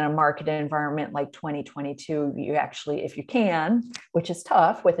is, in a market environment like 2022, you actually, if you can, which is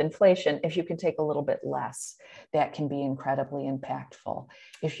tough with inflation, if you can take a little bit less, that can be incredibly impactful.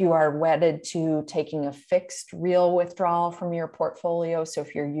 If you are wedded to taking a fixed real withdrawal from your portfolio, so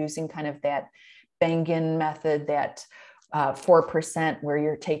if you're using kind of that Bengen method, that 4%, where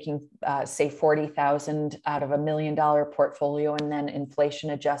you're taking, say, 40,000 out of $1 million portfolio and then inflation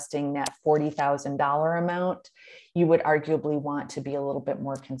adjusting that $40,000 amount, you would arguably want to be a little bit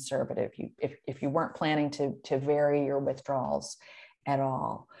more conservative if you weren't planning to vary your withdrawals at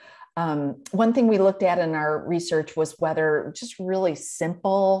all. One thing we looked at in our research was whether just really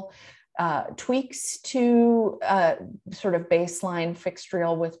simple tweaks to sort of baseline fixed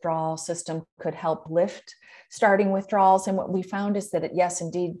real withdrawal system could help lift starting withdrawals. And what we found is that, yes,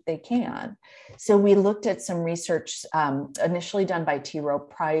 indeed, they can. So we looked at some research initially done by T. Rowe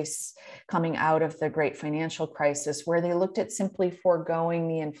Price coming out of the great financial crisis, where they looked at simply foregoing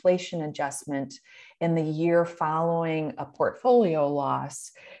the inflation adjustment in the year following a portfolio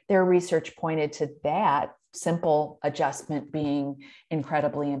loss. Their research pointed to that simple adjustment being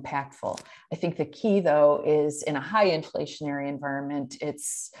incredibly impactful. I think the key, though, is in a high inflationary environment,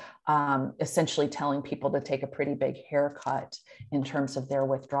 it's essentially telling people to take a pretty big haircut in terms of their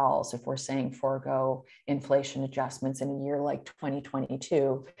withdrawals. If we're saying forego inflation adjustments in a year like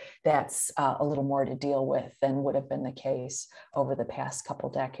 2022, that's a little more to deal with than would have been the case over the past couple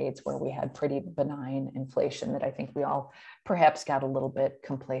decades, where we had pretty benign inflation that I think we all perhaps got a little bit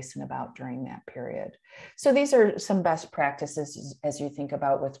complacent about during that period. So these are some best practices as you think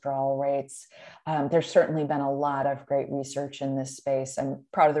about withdrawal rates. There's certainly been a lot of great research in this space. I'm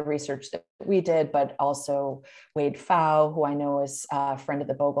proud of the research that we did, but also Wade Pfau, who I know is a friend of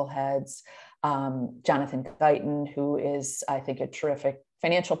the Bogleheads, Jonathan Guyton, who is, I think, a terrific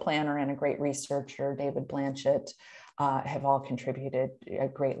financial planner and a great researcher, David Blanchett, have all contributed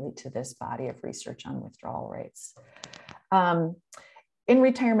greatly to this body of research on withdrawal rates. In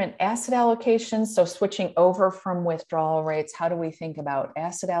retirement asset allocation, so switching over from withdrawal rates, how do we think about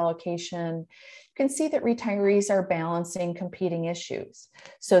asset allocation? You can see that retirees are balancing competing issues.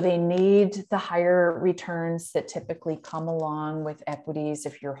 So they need the higher returns that typically come along with equities.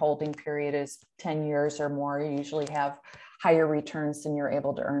 If your holding period is 10 years or more, you usually have higher returns than you're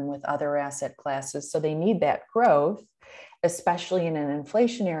able to earn with other asset classes. So they need that growth, especially in an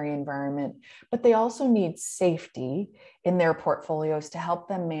inflationary environment, but they also need safety in their portfolios to help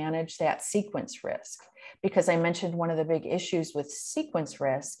them manage that sequence risk. Because I mentioned one of the big issues with sequence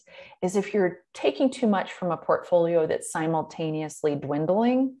risk is if you're taking too much from a portfolio that's simultaneously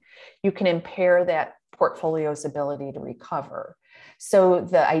dwindling, you can impair that portfolio's ability to recover. So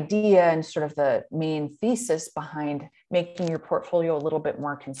the idea and sort of the main thesis behind making your portfolio a little bit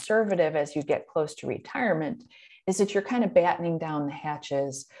more conservative as you get close to retirement is that you're kind of battening down the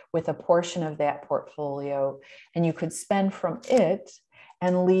hatches with a portion of that portfolio, and you could spend from it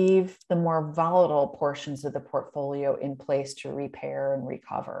and leave the more volatile portions of the portfolio in place to repair and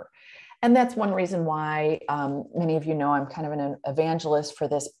recover. And that's one reason why many of you know I'm kind of an evangelist for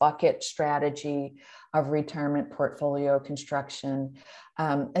this bucket strategy of retirement portfolio construction.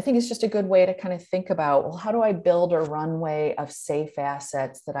 I think it's just a good way to kind of think about, well, how do I build a runway of safe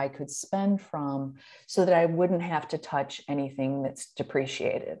assets that I could spend from so that I wouldn't have to touch anything that's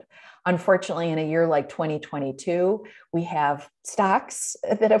depreciated? Unfortunately, in a year like 2022, we have stocks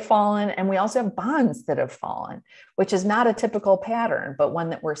that have fallen and we also have bonds that have fallen, which is not a typical pattern, but one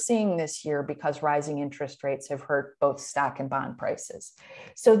that we're seeing this year because rising interest rates have hurt both stock and bond prices.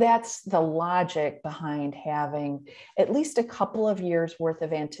 So that's the logic behind having at least a couple of years worth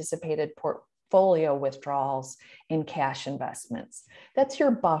of anticipated portfolio withdrawals in cash investments. That's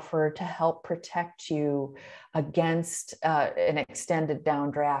your buffer to help protect you against an extended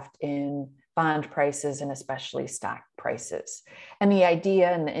downdraft in bond prices and especially stock prices. And the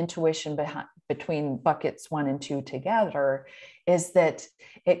idea and the intuition between buckets 1 and 2 together is that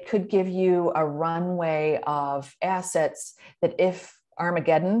it could give you a runway of assets that if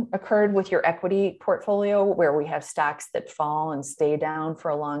Armageddon occurred with your equity portfolio, where we have stocks that fall and stay down for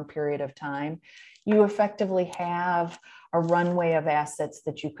a long period of time, you effectively have a runway of assets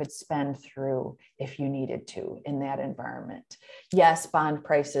that you could spend through if you needed to in that environment. Yes, bond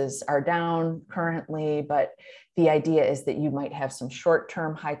prices are down currently, but the idea is that you might have some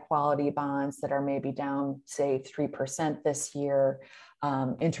short-term high quality bonds that are maybe down, say 3% this year.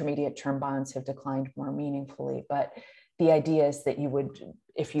 Intermediate term bonds have declined more meaningfully, but the idea is that you would,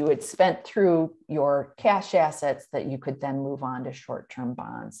 if you had spent through your cash assets, that you could then move on to short-term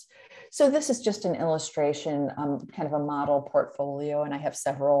bonds. So this is just an illustration, kind of a model portfolio, and I have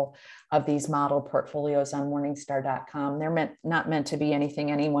several of these model portfolios on Morningstar.com. They're not meant to be anything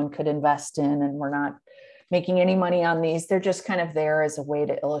anyone could invest in, and we're not making any money on these. They're just kind of there as a way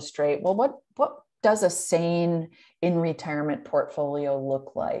to illustrate, well, what does a sane in retirement portfolio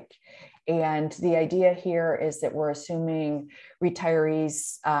look like? And the idea here is that we're assuming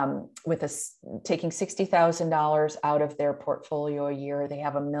retirees taking $60,000 out of their portfolio a year. They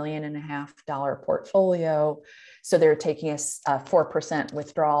have $1.5 million portfolio. So they're taking a 4%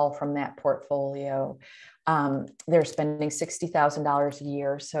 withdrawal from that portfolio. They're spending $60,000 a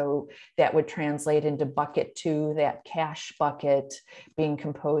year. So that would translate into bucket 2, that cash bucket being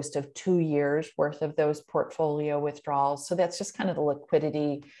composed of 2 years worth of those portfolio withdrawals. So that's just kind of the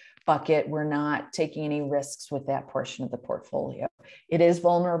liquidity bucket. We're not taking any risks with that portion of the portfolio. It is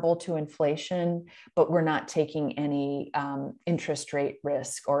vulnerable to inflation, but we're not taking any interest rate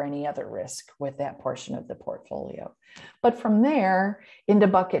risk or any other risk with that portion of the portfolio. But from there into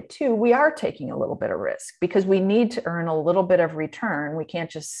bucket 2, we are taking a little bit of risk because we need to earn a little bit of return. We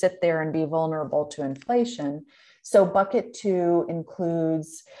can't just sit there and be vulnerable to inflation. So bucket 2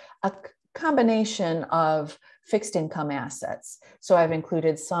 includes a combination of fixed income assets. So I've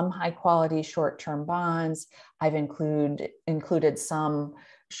included some high quality short-term bonds. I've included some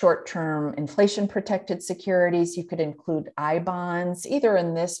short-term inflation protected securities. You could include I bonds, either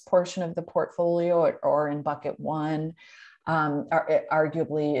in this portion of the portfolio or in bucket 1.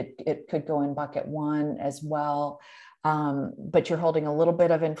 Arguably, it could go in bucket 1 as well. But you're holding a little bit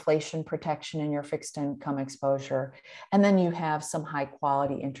of inflation protection in your fixed income exposure. And then you have some high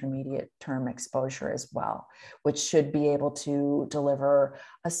quality intermediate term exposure as well, which should be able to deliver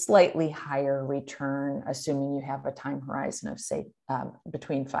a slightly higher return, assuming you have a time horizon of, say,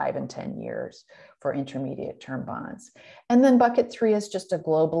 between 5 and 10 years for intermediate term bonds. And then bucket 3 is just a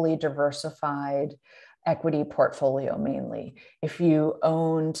globally diversified equity portfolio mainly. If you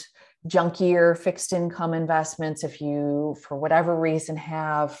owned junkier fixed income investments, if you, for whatever reason,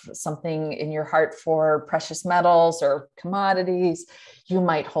 have something in your heart for precious metals or commodities, you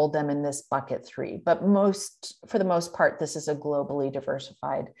might hold them in this bucket 3. But for the most part, this is a globally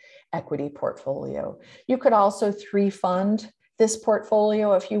diversified equity portfolio. You could also 3-fund this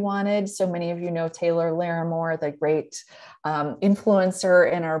portfolio if you wanted. So many of you know Taylor Larimore, the great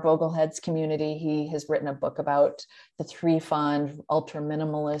influencer in our Bogleheads community. He has written a book about the 3-fund ultra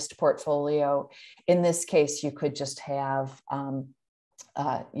minimalist portfolio. In this case, you could just have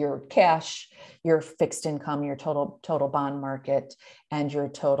your cash, your fixed income, your total bond market, and your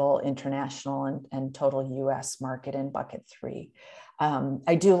total international and total US market in bucket 3.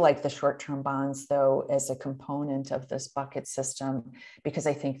 I do like the short-term bonds, though, as a component of this bucket system, because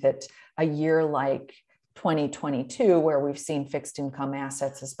I think that a year like 2022, where we've seen fixed income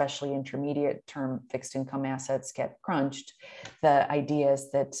assets, especially intermediate term fixed income assets, get crunched, the idea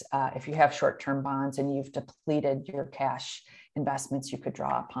is that if you have short-term bonds and you've depleted your cash investments, you could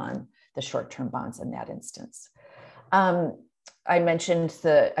draw upon the short-term bonds in that instance. I mentioned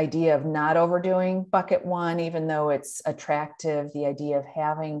the idea of not overdoing bucket 1, even though it's attractive, the idea of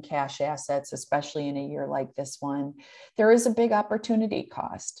having cash assets, especially in a year like this one. There is a big opportunity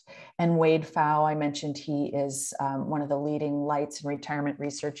cost. And Wade Pfau, I mentioned, he is one of the leading lights in retirement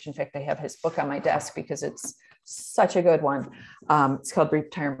research. In fact, I have his book on my desk because it's such a good one. It's called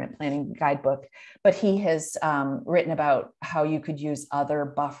Retirement Planning Guidebook. But he has written about how you could use other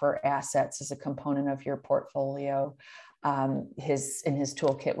buffer assets as a component of your portfolio. In his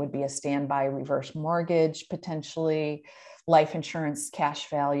toolkit would be a standby reverse mortgage, potentially life insurance cash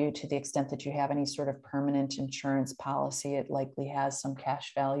value to the extent that you have any sort of permanent insurance policy. It likely has some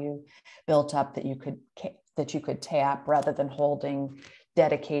cash value built up that you could tap rather than holding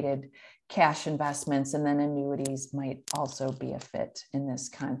dedicated cash investments, and then annuities might also be a fit in this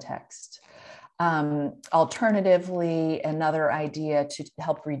context. Alternatively, another idea to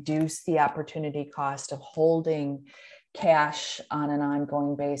help reduce the opportunity cost of holding cash on an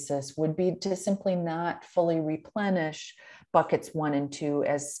ongoing basis would be to simply not fully replenish buckets 1 and 2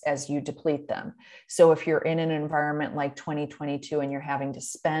 as you deplete them. So if you're in an environment like 2022 and you're having to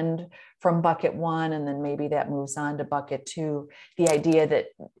spend from bucket 1 and then maybe that moves on to bucket 2, the idea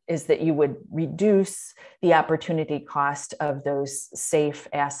is that you would reduce the opportunity cost of those safe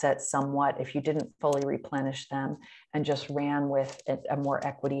assets somewhat if you didn't fully replenish them and just ran with a more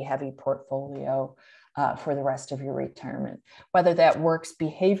equity heavy portfolio for the rest of your retirement. Whether that works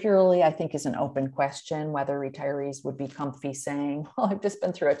behaviorally, I think, is an open question. Whether retirees would be comfy saying, well, I've just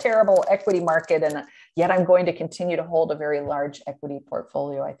been through a terrible equity market and yet I'm going to continue to hold a very large equity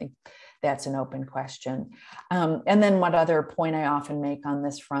portfolio. I think that's an open question. And then one other point I often make on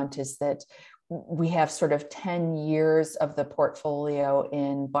this front is that we have sort of 10 years of the portfolio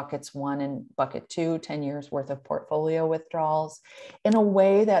in buckets 1 and bucket 2, 10 years worth of portfolio withdrawals. In a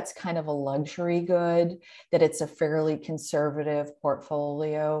way, that's kind of a luxury good, that it's a fairly conservative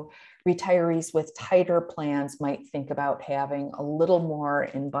portfolio. Retirees with tighter plans might think about having a little more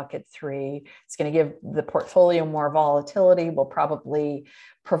in bucket 3. It's going to give the portfolio more volatility, will probably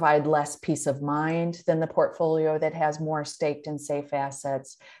provide less peace of mind than the portfolio that has more staked and safe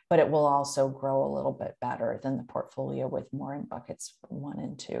assets, but it will also grow a little bit better than the portfolio with more in buckets 1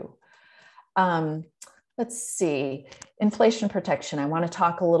 and 2. Let's see, inflation protection. I want to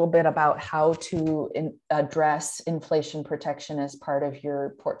talk a little bit about how to address inflation protection as part of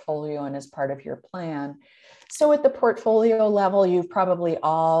your portfolio and as part of your plan. So at the portfolio level, you've probably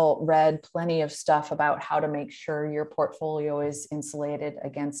all read plenty of stuff about how to make sure your portfolio is insulated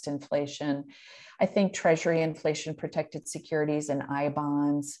against inflation. I think Treasury inflation protected securities and I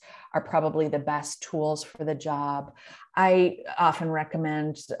bonds are probably the best tools for the job. I often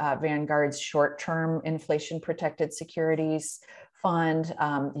recommend Vanguard's short-term inflation protected securities fund.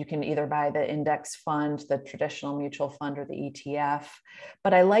 You can either buy the index fund, the traditional mutual fund, or the ETF.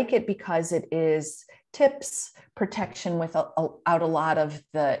 But I like it because it is TIPS protection without a lot of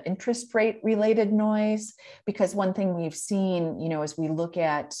the interest rate related noise. Because one thing we've seen, as we look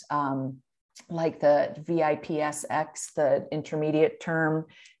at like the VIPSX, the intermediate term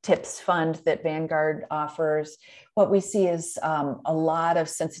TIPS fund that Vanguard offers, what we see is a lot of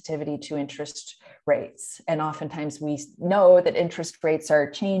sensitivity to interest rates. And oftentimes we know that interest rates are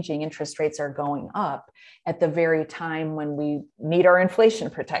changing, interest rates are going up at the very time when we need our inflation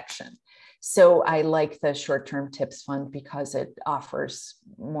protection. So I like the short-term TIPS fund because it offers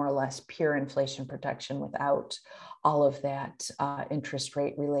more or less pure inflation protection without all of that interest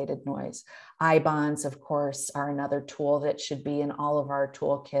rate related noise. I bonds, of course, are another tool that should be in all of our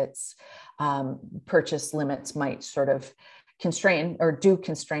toolkits. Purchase limits might sort of constrain or do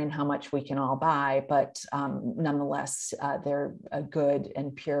constrain how much we can all buy, but nonetheless, they're a good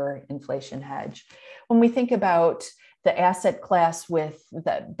and pure inflation hedge. When we think about the asset class with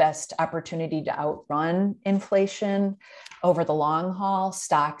the best opportunity to outrun inflation over the long haul,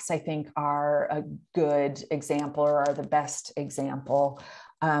 stocks, I think, are a good example or are the best example.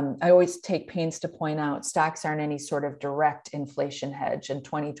 I always take pains to point out stocks aren't any sort of direct inflation hedge, and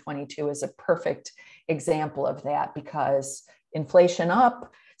 2022 is a perfect example of that because inflation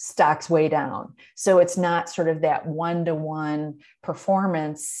up, stocks way down. So it's not sort of that one-to-one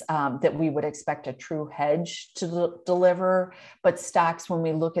performance that we would expect a true hedge to deliver. But stocks, when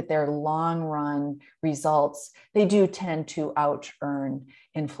we look at their long run results, they do tend to out-earn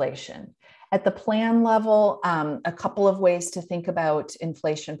inflation. At the plan level, a couple of ways to think about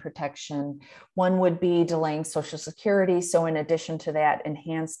inflation protection. One would be delaying Social Security. So in addition to that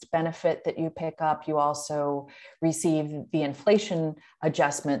enhanced benefit that you pick up, you also receive the inflation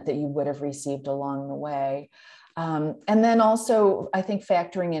adjustment that you would have received along the way. And then also, I think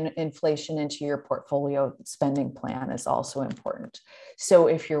factoring in inflation into your portfolio spending plan is also important. So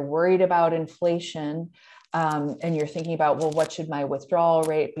if you're worried about inflation, and you're thinking about, well, what should my withdrawal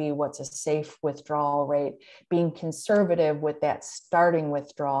rate be? What's a safe withdrawal rate? Being conservative with that starting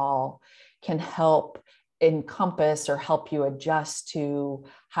withdrawal can help encompass or help you adjust to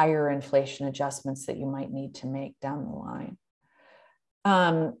higher inflation adjustments that you might need to make down the line.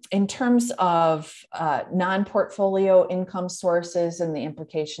 In terms of non-portfolio income sources and the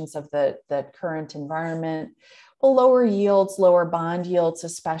implications of the current environment, well, lower yields, lower bond yields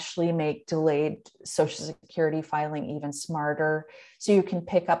especially make delayed Social Security filing even smarter. So you can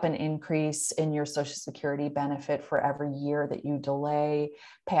pick up an increase in your Social Security benefit for every year that you delay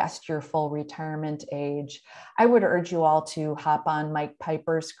past your full retirement age. I would urge you all to hop on Mike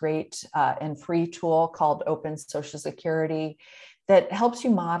Piper's great and free tool called Open Social Security that helps you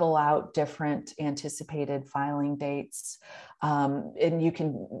model out different anticipated filing dates. And you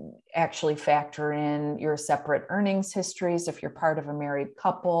can actually factor in your separate earnings histories. If you're part of a married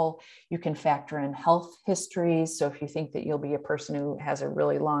couple, you can factor in health histories. So if you think that you'll be a person who has a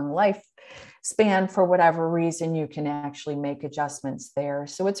really long life span for whatever reason, you can actually make adjustments there.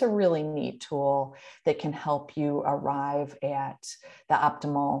 So it's a really neat tool that can help you arrive at the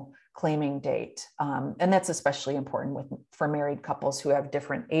optimal claiming date. And that's especially important for married couples who have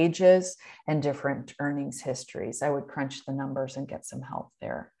different ages and different earnings histories. I would crunch the numbers and get some help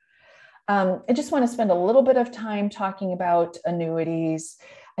there. I just want to spend a little bit of time talking about annuities.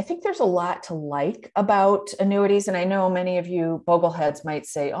 I think there's a lot to like about annuities. And I know many of you Bogleheads might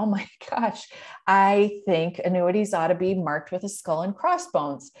say, oh my gosh, I think annuities ought to be marked with a skull and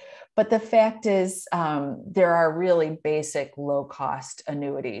crossbones. But the fact is, there are really basic low-cost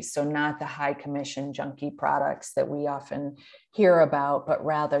annuities. So not the high commission junky products that we often hear about, but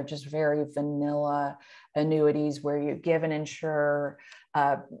rather just very vanilla annuities where you give an insurer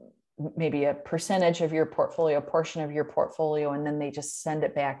maybe a percentage of your portfolio, portion of your portfolio, and then they just send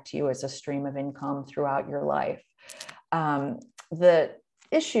it back to you as a stream of income throughout your life. The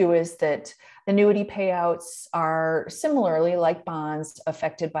issue is that annuity payouts are similarly, like bonds,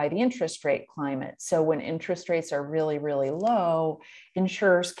 affected by the interest rate climate. So when interest rates are really, really low,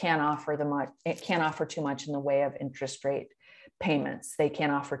 insurers can't offer too much in the way of interest rate payments. They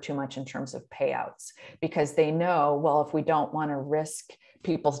can't offer too much in terms of payouts because they know, well, if we don't want to risk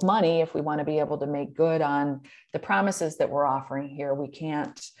people's money, if we want to be able to make good on the promises that we're offering here, we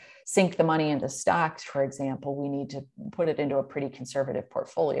can't sink the money into stocks, for example. We need to put it into a pretty conservative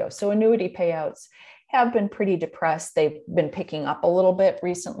portfolio. So annuity payouts have been pretty depressed. They've been picking up a little bit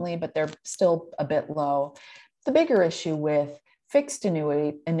recently, but they're still a bit low. The bigger issue with fixed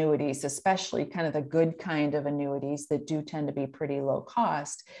annuities, especially kind of the good kind of annuities that do tend to be pretty low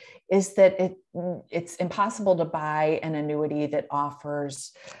cost, is that it's impossible to buy an annuity that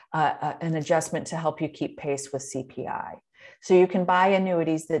offers an adjustment to help you keep pace with CPI. So you can buy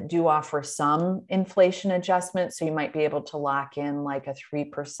annuities that do offer some inflation adjustment. So you might be able to lock in like a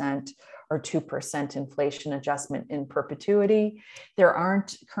 3% or 2% inflation adjustment in perpetuity. There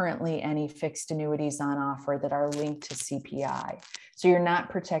aren't currently any fixed annuities on offer that are linked to CPI. So you're not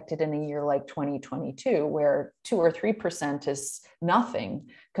protected in a year like 2022, where 2 or 3% is nothing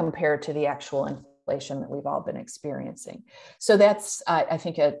compared to the actual inflation that we've all been experiencing. So that's, I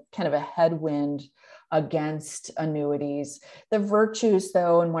think, a kind of a headwind against annuities. The virtues,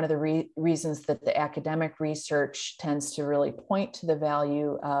 though, and one of the reasons that the academic research tends to really point to the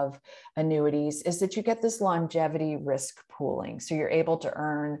value of annuities is that you get this longevity risk pooling. So you're able to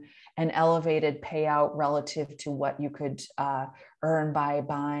earn an elevated payout relative to what you could earn by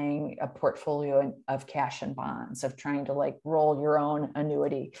buying a portfolio of cash and bonds, of trying to like roll your own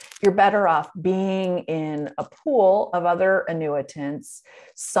annuity. You're better off being in a pool of other annuitants,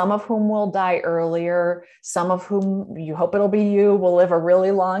 some of whom will die earlier, some of whom, you hope it'll be you, will live a really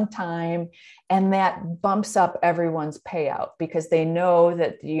long time. And that bumps up everyone's payout because they know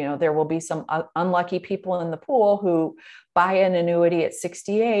that, you know, there will be some unlucky people in the pool who buy an annuity at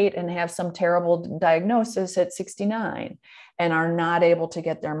 68 and have some terrible diagnosis at 69 and are not able to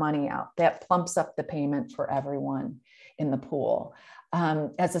get their money out. That plumps up the payment for everyone in the pool.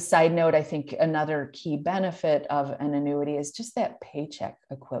 As a side note, I think another key benefit of an annuity is just that paycheck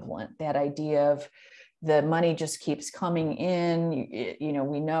equivalent, that idea of the money just keeps coming in. You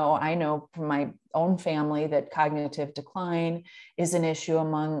know, I know from my own family that cognitive decline is an issue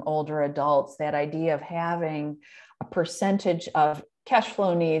among older adults. That idea of having a percentage of cash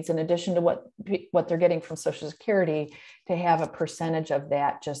flow needs in addition to what they're getting from Social Security, to have a percentage of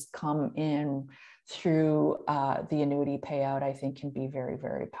that just come in through the annuity payout, I think can be very,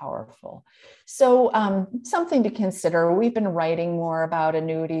 very powerful. So something to consider. We've been writing more about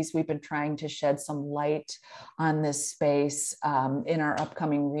annuities. We've been trying to shed some light on this space in our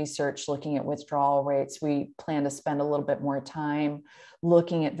upcoming research, looking at withdrawal rates. We plan to spend a little bit more time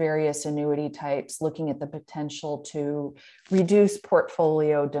looking at various annuity types, looking at the potential to reduce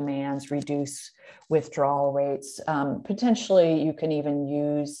portfolio demands, reduce withdrawal rates. Potentially, you can even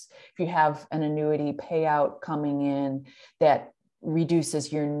use, if you have an annuity payout coming in that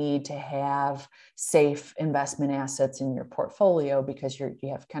reduces your need to have safe investment assets in your portfolio because you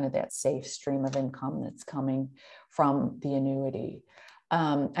have kind of that safe stream of income that's coming from the annuity.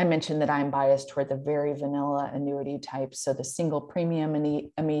 I mentioned that I'm biased toward the very vanilla annuity type. So the single premium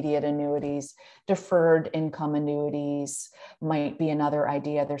immediate annuities, deferred income annuities might be another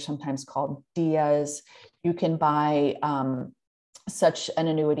idea. They're sometimes called DIAs. You can buy such an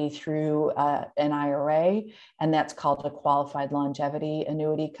annuity through an IRA, and that's called a qualified longevity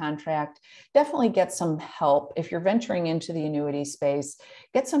annuity contract. Definitely get some help if you're venturing into the annuity space.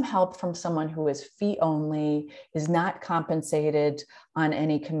 Get some help from someone who is fee only, is not compensated on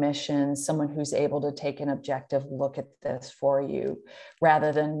any commission, someone who's able to take an objective look at this for you,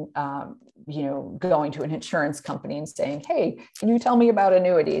 rather than going to an insurance company and saying, "Hey, can you tell me about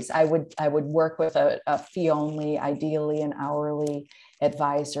annuities?" I would work with a fee only, ideally an hourly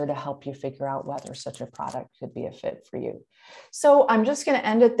advisor, to help you figure out whether such a product could be a fit for you. So I'm just going to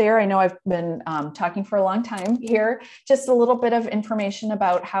end it there. I know I've been talking for a long time here. Just a little bit of information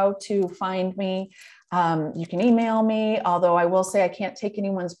about how to find me. You can email me, although I will say I can't take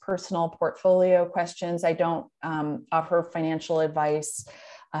anyone's personal portfolio questions. I don't offer financial advice.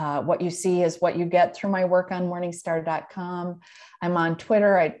 What you see is what you get through my work on Morningstar.com. I'm on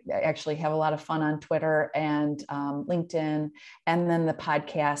Twitter. I actually have a lot of fun on Twitter and LinkedIn. And then the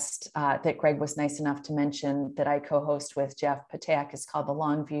podcast that Greg was nice enough to mention that I co-host with Jeff Patak is called The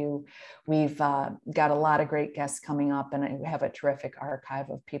Long View. We've got a lot of great guests coming up, and I have a terrific archive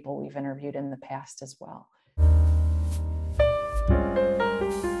of people we've interviewed in the past as well.